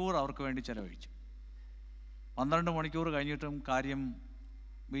 മണിക്കൂർ അവർക്ക് വേണ്ടി ചിലവഴിച്ചു. 12 മണിക്കൂർ കഴിഞ്ഞിട്ടും കാര്യം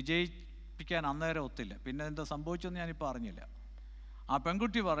വിജയിപ്പിക്കാൻ അന്നേരം ഒത്തില്ല. പിന്നെ എന്താ സംഭവിച്ചെന്ന് ഞാനിപ്പോൾ അറിഞ്ഞില്ല. ആ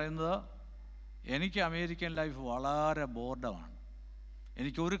പെൺകുട്ടി പറയുന്നത്, എനിക്ക് അമേരിക്കൻ ലൈഫ് വളരെ ബോർഡമാണ്.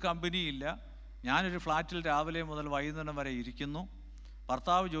 എനിക്കൊരു കമ്പനിയില്ല. ഞാനൊരു ഫ്ലാറ്റിൽ രാവിലെ മുതൽ വൈകുന്നേരം വരെ ഇരിക്കുന്നു.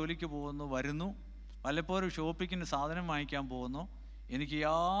 ഭർത്താവ് ജോലിക്ക് പോകുന്നു, വരുന്നു, വല്ലപ്പോഴും ഷോപ്പിങ്ങിന് സാധനം വാങ്ങിക്കാൻ പോകുന്നു. എനിക്ക്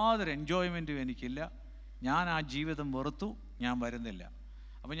യാതൊരു എൻജോയ്മെൻറ്റും എനിക്കില്ല. ഞാൻ ആ ജീവിതം വെറുത്തു, ഞാൻ വരുന്നില്ല.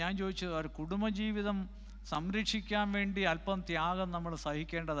 അപ്പോൾ ഞാൻ ചോദിച്ചു, ഒരു കുടുംബജീവിതം സംരക്ഷിക്കാൻ വേണ്ടി അല്പം ത്യാഗം നമ്മൾ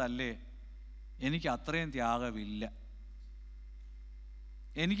സഹിക്കേണ്ടതല്ലേ? എനിക്ക് അത്രയും ത്യാഗമില്ല,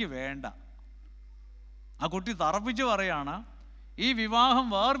 എനിക്ക് വേണ്ട. ആ കുട്ടി തറപ്പിച്ച് പറയാണ്, ഈ വിവാഹം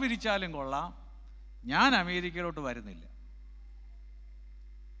വേർപിരിച്ചാലും കൊള്ളാം, ഞാൻ അമേരിക്കയിലോട്ട് വരുന്നില്ല.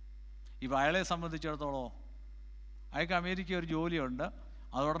 ഇപ്പോൾ അയാളെ സംബന്ധിച്ചിടത്തോളം അയാൾക്ക് അമേരിക്ക ഒരു ജോലിയുണ്ട്,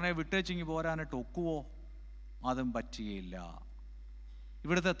 അതുടനെ വിട്ടേച്ചിങ്ങി പോരാനായിട്ട് ഒക്കുവോ? അതും പറ്റുകയില്ല.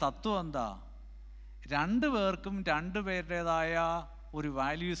 ഇവിടുത്തെ തത്വം എന്താ? രണ്ടു പേർക്കും രണ്ടുപേരുടേതായ ഒരു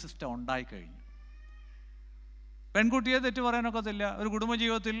വാല്യൂ സിസ്റ്റം ഉണ്ടായിക്കഴിഞ്ഞു. പെൺകുട്ടിയെ തെറ്റ് പറയാനൊക്കത്തില്ല. ഒരു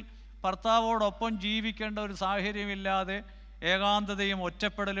കുടുംബജീവിതത്തിൽ ഭർത്താവോടൊപ്പം ജീവിക്കേണ്ട ഒരു സാഹചര്യമില്ലാതെ ഏകാന്തതയും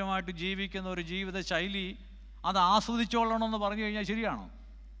ഒറ്റപ്പെടലുമായിട്ട് ജീവിക്കുന്ന ഒരു ജീവിത ശൈലി, അത് ആസ്വദിച്ചോളണമെന്ന് പറഞ്ഞു കഴിഞ്ഞാൽ ശരിയാണോ?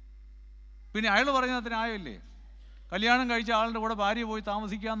 പിന്നെ അയാൾ പറയുന്നത് ന്യായമല്ലേ? കല്യാണം കഴിച്ച ആളുടെ കൂടെ ഭാര്യ പോയി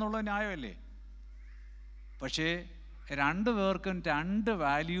താമസിക്കുക എന്നുള്ളത് ന്യായമല്ലേ? പക്ഷേ രണ്ടു പേർക്കും രണ്ട്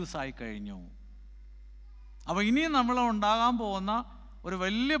വാല്യൂസായി കഴിഞ്ഞു. അപ്പോൾ ഇനിയും നമ്മൾ ഉണ്ടാകാൻ പോകുന്ന ഒരു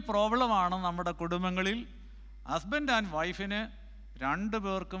വലിയ പ്രോബ്ലമാണ് നമ്മുടെ കുടുംബങ്ങളിൽ ഹസ്ബൻഡ് ആൻഡ് വൈഫിന് രണ്ടു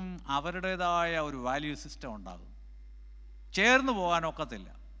പേർക്കും അവരുടേതായ ഒരു വാല്യൂ സിസ്റ്റം ഉണ്ടാകും. ചേർന്ന് പോകാനൊക്കത്തില്ല.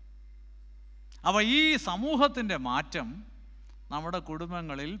 അപ്പോൾ ഈ സമൂഹത്തിൻ്റെ മാറ്റം നമ്മുടെ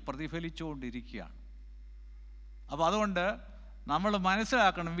കുടുംബങ്ങളിൽ പ്രതിഫലിച്ചുകൊണ്ടിരിക്കുകയാണ്. അപ്പോൾ അതുകൊണ്ട് നമ്മൾ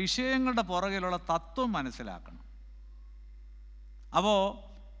മനസ്സിലാക്കണം, വിഷയങ്ങളുടെ പുറകിലുള്ള തത്വം മനസ്സിലാക്കണം. അപ്പോൾ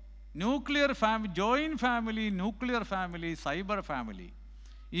nuclear family, joint family, nuclear family, cyber family,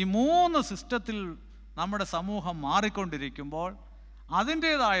 ഈ 3 സിസ്റ്റത്തിൽ നമ്മുടെ സമൂഹം മാറിക്കൊണ്ടിരിക്കുമ്പോൾ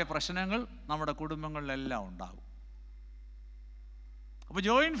അതിൻ്റേതായ പ്രശ്നങ്ങൾ നമ്മുടെ കുടുംബങ്ങളിലെല്ലാം ഉണ്ടാകും. അപ്പോൾ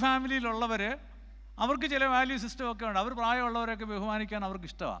ജോയിൻറ്റ് ഫാമിലിയിലുള്ളവർ അവർക്ക് ചില വാല്യൂ സിസ്റ്റമൊക്കെ ഉണ്ട്, അവർ പ്രായമുള്ളവരൊക്കെ ബഹുമാനിക്കാൻ അവർക്ക്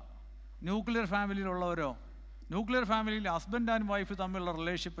ഇഷ്ടമാണ്. ന്യൂക്ലിയർ ഫാമിലിയിലുള്ളവരോ, ന്യൂക്ലിയർ ഫാമിലിയിൽ ഹസ്ബൻഡ് ആൻഡ് വൈഫ് തമ്മിലുള്ള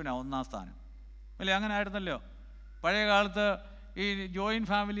റിലേഷൻഷിപ്പിനാണ് 1-ാം സ്ഥാനം അല്ലേ? അങ്ങനെ ആയിരുന്നല്ലോ പഴയ കാലത്ത്. ഈ ജോയിൻറ്റ്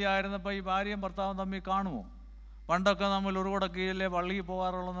ഫാമിലി ആയിരുന്നപ്പോൾ ഈ ഭാര്യയും ഭർത്താവും തമ്മിൽ കാണുമോ? പണ്ടൊക്കെ നമ്മൾ ഒരു കുടക്കീഴിലെ പള്ളിയിൽ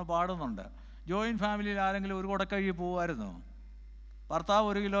പോകാറുള്ളതെന്ന് പാടുന്നുണ്ട്. ജോയിൻറ്റ് ഫാമിലിയിൽ ആരെങ്കിലും ഒരു കുടക്കീഴിൽ പോകുമായിരുന്നോ? ഭർത്താവ്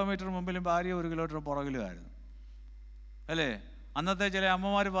 1 കിലോമീറ്റർ മുമ്പിലും ഭാര്യ 1 കിലോമീറ്റർ പുറകിലുമായിരുന്നു അല്ലേ? അന്നത്തെ ചില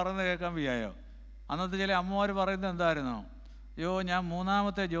അമ്മമാർ പറയുന്നത് കേൾക്കാൻ വയ്യായോ? അന്നത്തെ ചില അമ്മമാർ പറയുന്നത് എന്തായിരുന്നു? അയ്യോ, ഞാൻ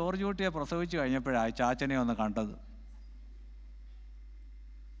 3-ാമത്തെ ജോർജ് കുട്ടിയെ പ്രസവിച്ച് കഴിഞ്ഞപ്പോഴാണ് ചാച്ചനെ ഒന്ന് കണ്ടത്.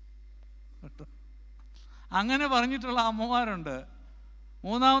 അങ്ങനെ പറഞ്ഞിട്ടുള്ള അമ്മമാരുണ്ട്.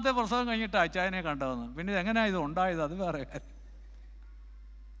 3-ാമത്തെ പ്രസവം കഴിഞ്ഞിട്ട് അച്ചായനെ കണ്ടതെന്ന്. പിന്നെ എങ്ങനെയാണ് ഇത് ഉണ്ടായത്? അത് വേറെ കാര്യം.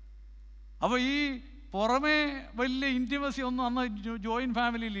 അപ്പോൾ ഈ പുറമേ വലിയ ഇൻറ്റിമസി ഒന്നും അന്ന് ജോയിൻറ്റ്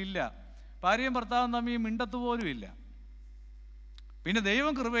ഫാമിലിയിൽ ഇല്ല. ഭാര്യയും ഭർത്താവും തമ്മിൽ മിണ്ടത്ത് പോലും ഇല്ല. പിന്നെ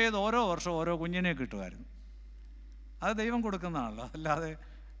ദൈവം കൃപ ചെയ്ത് ഓരോ വർഷം ഓരോ കുഞ്ഞിനെ കിട്ടുമായിരുന്നു. അത് ദൈവം കൊടുക്കുന്നതാണല്ലോ, അല്ലാതെ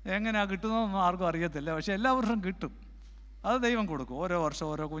എങ്ങനെയാണ് കിട്ടുന്നതെന്നൊന്നും ആർക്കും അറിയത്തില്ല. പക്ഷെ എല്ലാ വർഷവും കിട്ടും, അത് ദൈവം കൊടുക്കും. ഓരോ വർഷം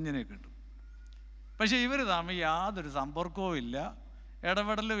ഓരോ കുഞ്ഞിനെ കിട്ടും. പക്ഷേ ഇവർ തമ്മിൽ യാതൊരു സമ്പർക്കവും ഇല്ല,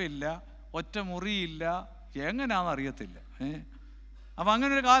 ഇടപെടലും ഇല്ല, ഒറ്റ മുറിയില്ല, എങ്ങനെയാണെന്ന് അറിയത്തില്ല. അപ്പം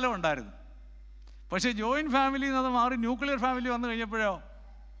അങ്ങനെ ഒരു കാലം ഉണ്ടായിരുന്നു. പക്ഷേ ജോയിൻറ്റ് ഫാമിലിയിൽ നിന്ന് അത് മാറി ന്യൂക്ലിയർ ഫാമിലി വന്നു കഴിഞ്ഞപ്പോഴോ,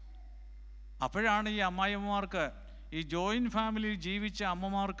 അപ്പോഴാണ് ഈ അമ്മായിയമ്മമാർക്ക്, ഈ ജോയിൻറ്റ് ഫാമിലിയിൽ ജീവിച്ച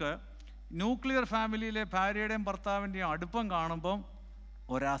അമ്മമാർക്ക് ന്യൂക്ലിയർ ഫാമിലിയിലെ ഭാര്യയുടെയും ഭർത്താവിൻ്റെയും അടുപ്പം കാണുമ്പം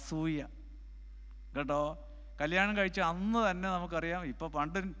ഒരസൂയ കേട്ടോ. കല്യാണം കഴിച്ച അന്ന് തന്നെ നമുക്കറിയാം, ഇപ്പോൾ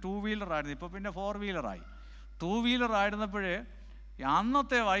പണ്ട് 2 വീലറായിരുന്നു, ഇപ്പോൾ പിന്നെ 4 വീലറായി. 2 വീലറായിരുന്നപ്പോഴേ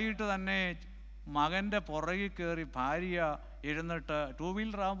അന്നത്തെ വൈകിട്ട് തന്നെ മകൻ്റെ പുറകിൽ കയറി ഭാര്യ എഴുന്നിട്ട് 2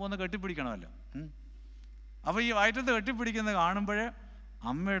 വീലറാകുമ്പോൾ ഒന്ന് കെട്ടിപ്പിടിക്കണമല്ലോ. അപ്പോൾ ഈ വയറ്റത്ത് കെട്ടിപ്പിടിക്കുന്നത് കാണുമ്പോഴേ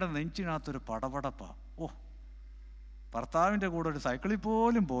അമ്മയുടെ നെഞ്ചിനകത്തൊരു പടപടപ്പാണ്. ഓ, ഭർത്താവിൻ്റെ കൂടെ ഒരു സൈക്കിളിൽ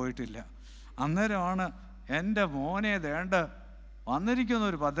പോലും പോയിട്ടില്ല. അന്നേരമാണ് എൻ്റെ മോനെ ദേണ്ട വന്നിരിക്കുന്ന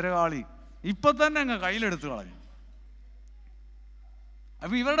ഒരു ഭദ്രകാളി ഇപ്പം തന്നെ അങ്ങ് കയ്യിലെടുത്ത് കളഞ്ഞു.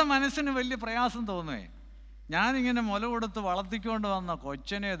 അപ്പോൾ ഇവരുടെ മനസ്സിന് വലിയ പ്രയാസം തോന്നുവേ. ഞാനിങ്ങനെ മുല കൊടുത്ത് വളർത്തിക്കൊണ്ട് വന്ന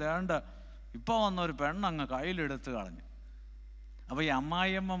കൊച്ചനെ ദേണ്ട ഇപ്പോൾ വന്നൊരു പെണ്ണങ്ങ് കയ്യിലെടുത്ത് കളഞ്ഞു. അപ്പോൾ ഈ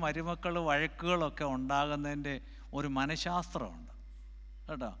അമ്മായിയമ്മ മരുമക്കൾ വഴക്കുകളൊക്കെ ഉണ്ടാകുന്നതിൻ്റെ ഒരു മനഃശാസ്ത്രമുണ്ട്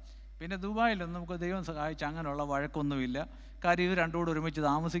കേട്ടോ. പിന്നെ ദുബായിലൊന്നും നമുക്ക് ദൈവം സഹായിച്ച് അങ്ങനെയുള്ള വഴക്കൊന്നുമില്ല. കാര്യം ഇവർ രണ്ടും കൂടെ ഒരുമിച്ച്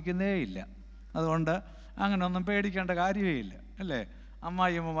താമസിക്കുന്നേ ഇല്ല. അതുകൊണ്ട് അങ്ങനെയൊന്നും പേടിക്കേണ്ട കാര്യമേ ഇല്ല അല്ലേ.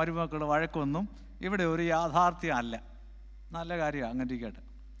 അമ്മായിയമ്മ മരുമക്കൾ വഴക്കൊന്നും ഇവിടെ ഒരു യാഥാർത്ഥ്യം അല്ല. നല്ല കാര്യമാണ്, അങ്ങനെ ഇരിക്കട്ടെ.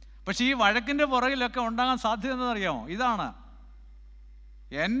 പക്ഷേ ഈ വഴക്കിൻ്റെ പുറകിലൊക്കെ ഉണ്ടാകാൻ സാധ്യത എന്താണെന്നറിയാമോ? ഇതാണ്,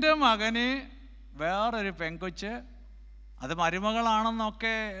 എൻ്റെ മകന് വേറൊരു പെങ്കൊച്ച്, അത്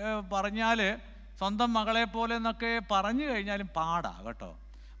മരുമകളാണെന്നൊക്കെ പറഞ്ഞാൽ സ്വന്തം മകളെ പോലെ എന്നൊക്കെ പറഞ്ഞു കഴിഞ്ഞാലും പാടാ കേട്ടോ.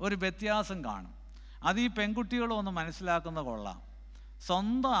 ഒരു വ്യത്യാസം കാണും. അത് ഈ പെൺകുട്ടികളും ഒന്ന് മനസ്സിലാക്കുന്ന കൊള്ളാം.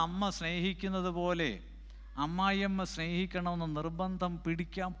 സ്വന്തം അമ്മ സ്നേഹിക്കുന്നത് പോലെ അമ്മായിയമ്മ സ്നേഹിക്കണമെന്ന് നിർബന്ധം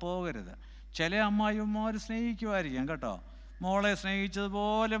പിടിക്കാൻ പോകരുത്. ചില അമ്മായിയമ്മമാർ സ്നേഹിക്കുമായിരിക്കും കേട്ടോ. മോളെ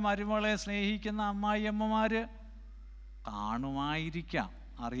സ്നേഹിച്ചതുപോലെ മരുമകളെ സ്നേഹിക്കുന്ന അമ്മായിയമ്മമാർ കാണുമായിരിക്കാം,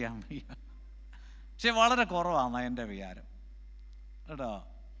 അറിയാൻ വയ്യ. പക്ഷെ വളരെ കുറവാണ് എൻ്റെ വിചാരം കേട്ടോ.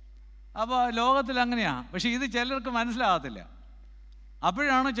 അപ്പോൾ ലോകത്തിൽ അങ്ങനെയാണ്. പക്ഷെ ഇത് ചിലർക്ക് മനസ്സിലാകത്തില്ല.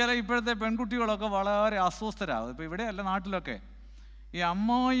 അപ്പോഴാണ് ഇപ്പോഴത്തെ പെൺകുട്ടികളൊക്കെ വളരെ അസ്വസ്ഥരാകും. ഇപ്പോൾ ഇവിടെയല്ല, നാട്ടിലൊക്കെ ഈ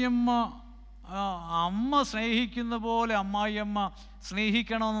അമ്മ സ്നേഹിക്കുന്ന പോലെ അമ്മായിയമ്മ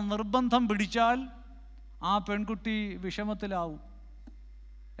സ്നേഹിക്കണമെന്ന് നിർബന്ധം പിടിച്ചാൽ ആ പെൺകുട്ടി വിഷമത്തിലാവും.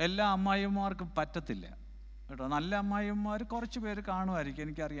 എല്ലാ അമ്മായിയമ്മമാർക്കും പറ്റത്തില്ല കേട്ടോ. നല്ല അമ്മായിയമ്മമാർ കുറച്ച് പേര് കാണുമായിരിക്കും,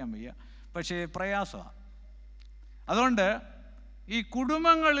 എനിക്കറിയാൻ വയ്യ. പക്ഷേ പ്രയാസമാണ്. അതുകൊണ്ട് ഈ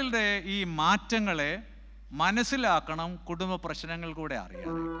കുടുംബങ്ങളുടെ ഈ മാറ്റങ്ങളെ മനസ്സിലാക്കണം, കുടുംബ പ്രശ്നങ്ങൾ കൂടെ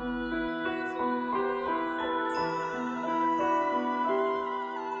അറിയണം.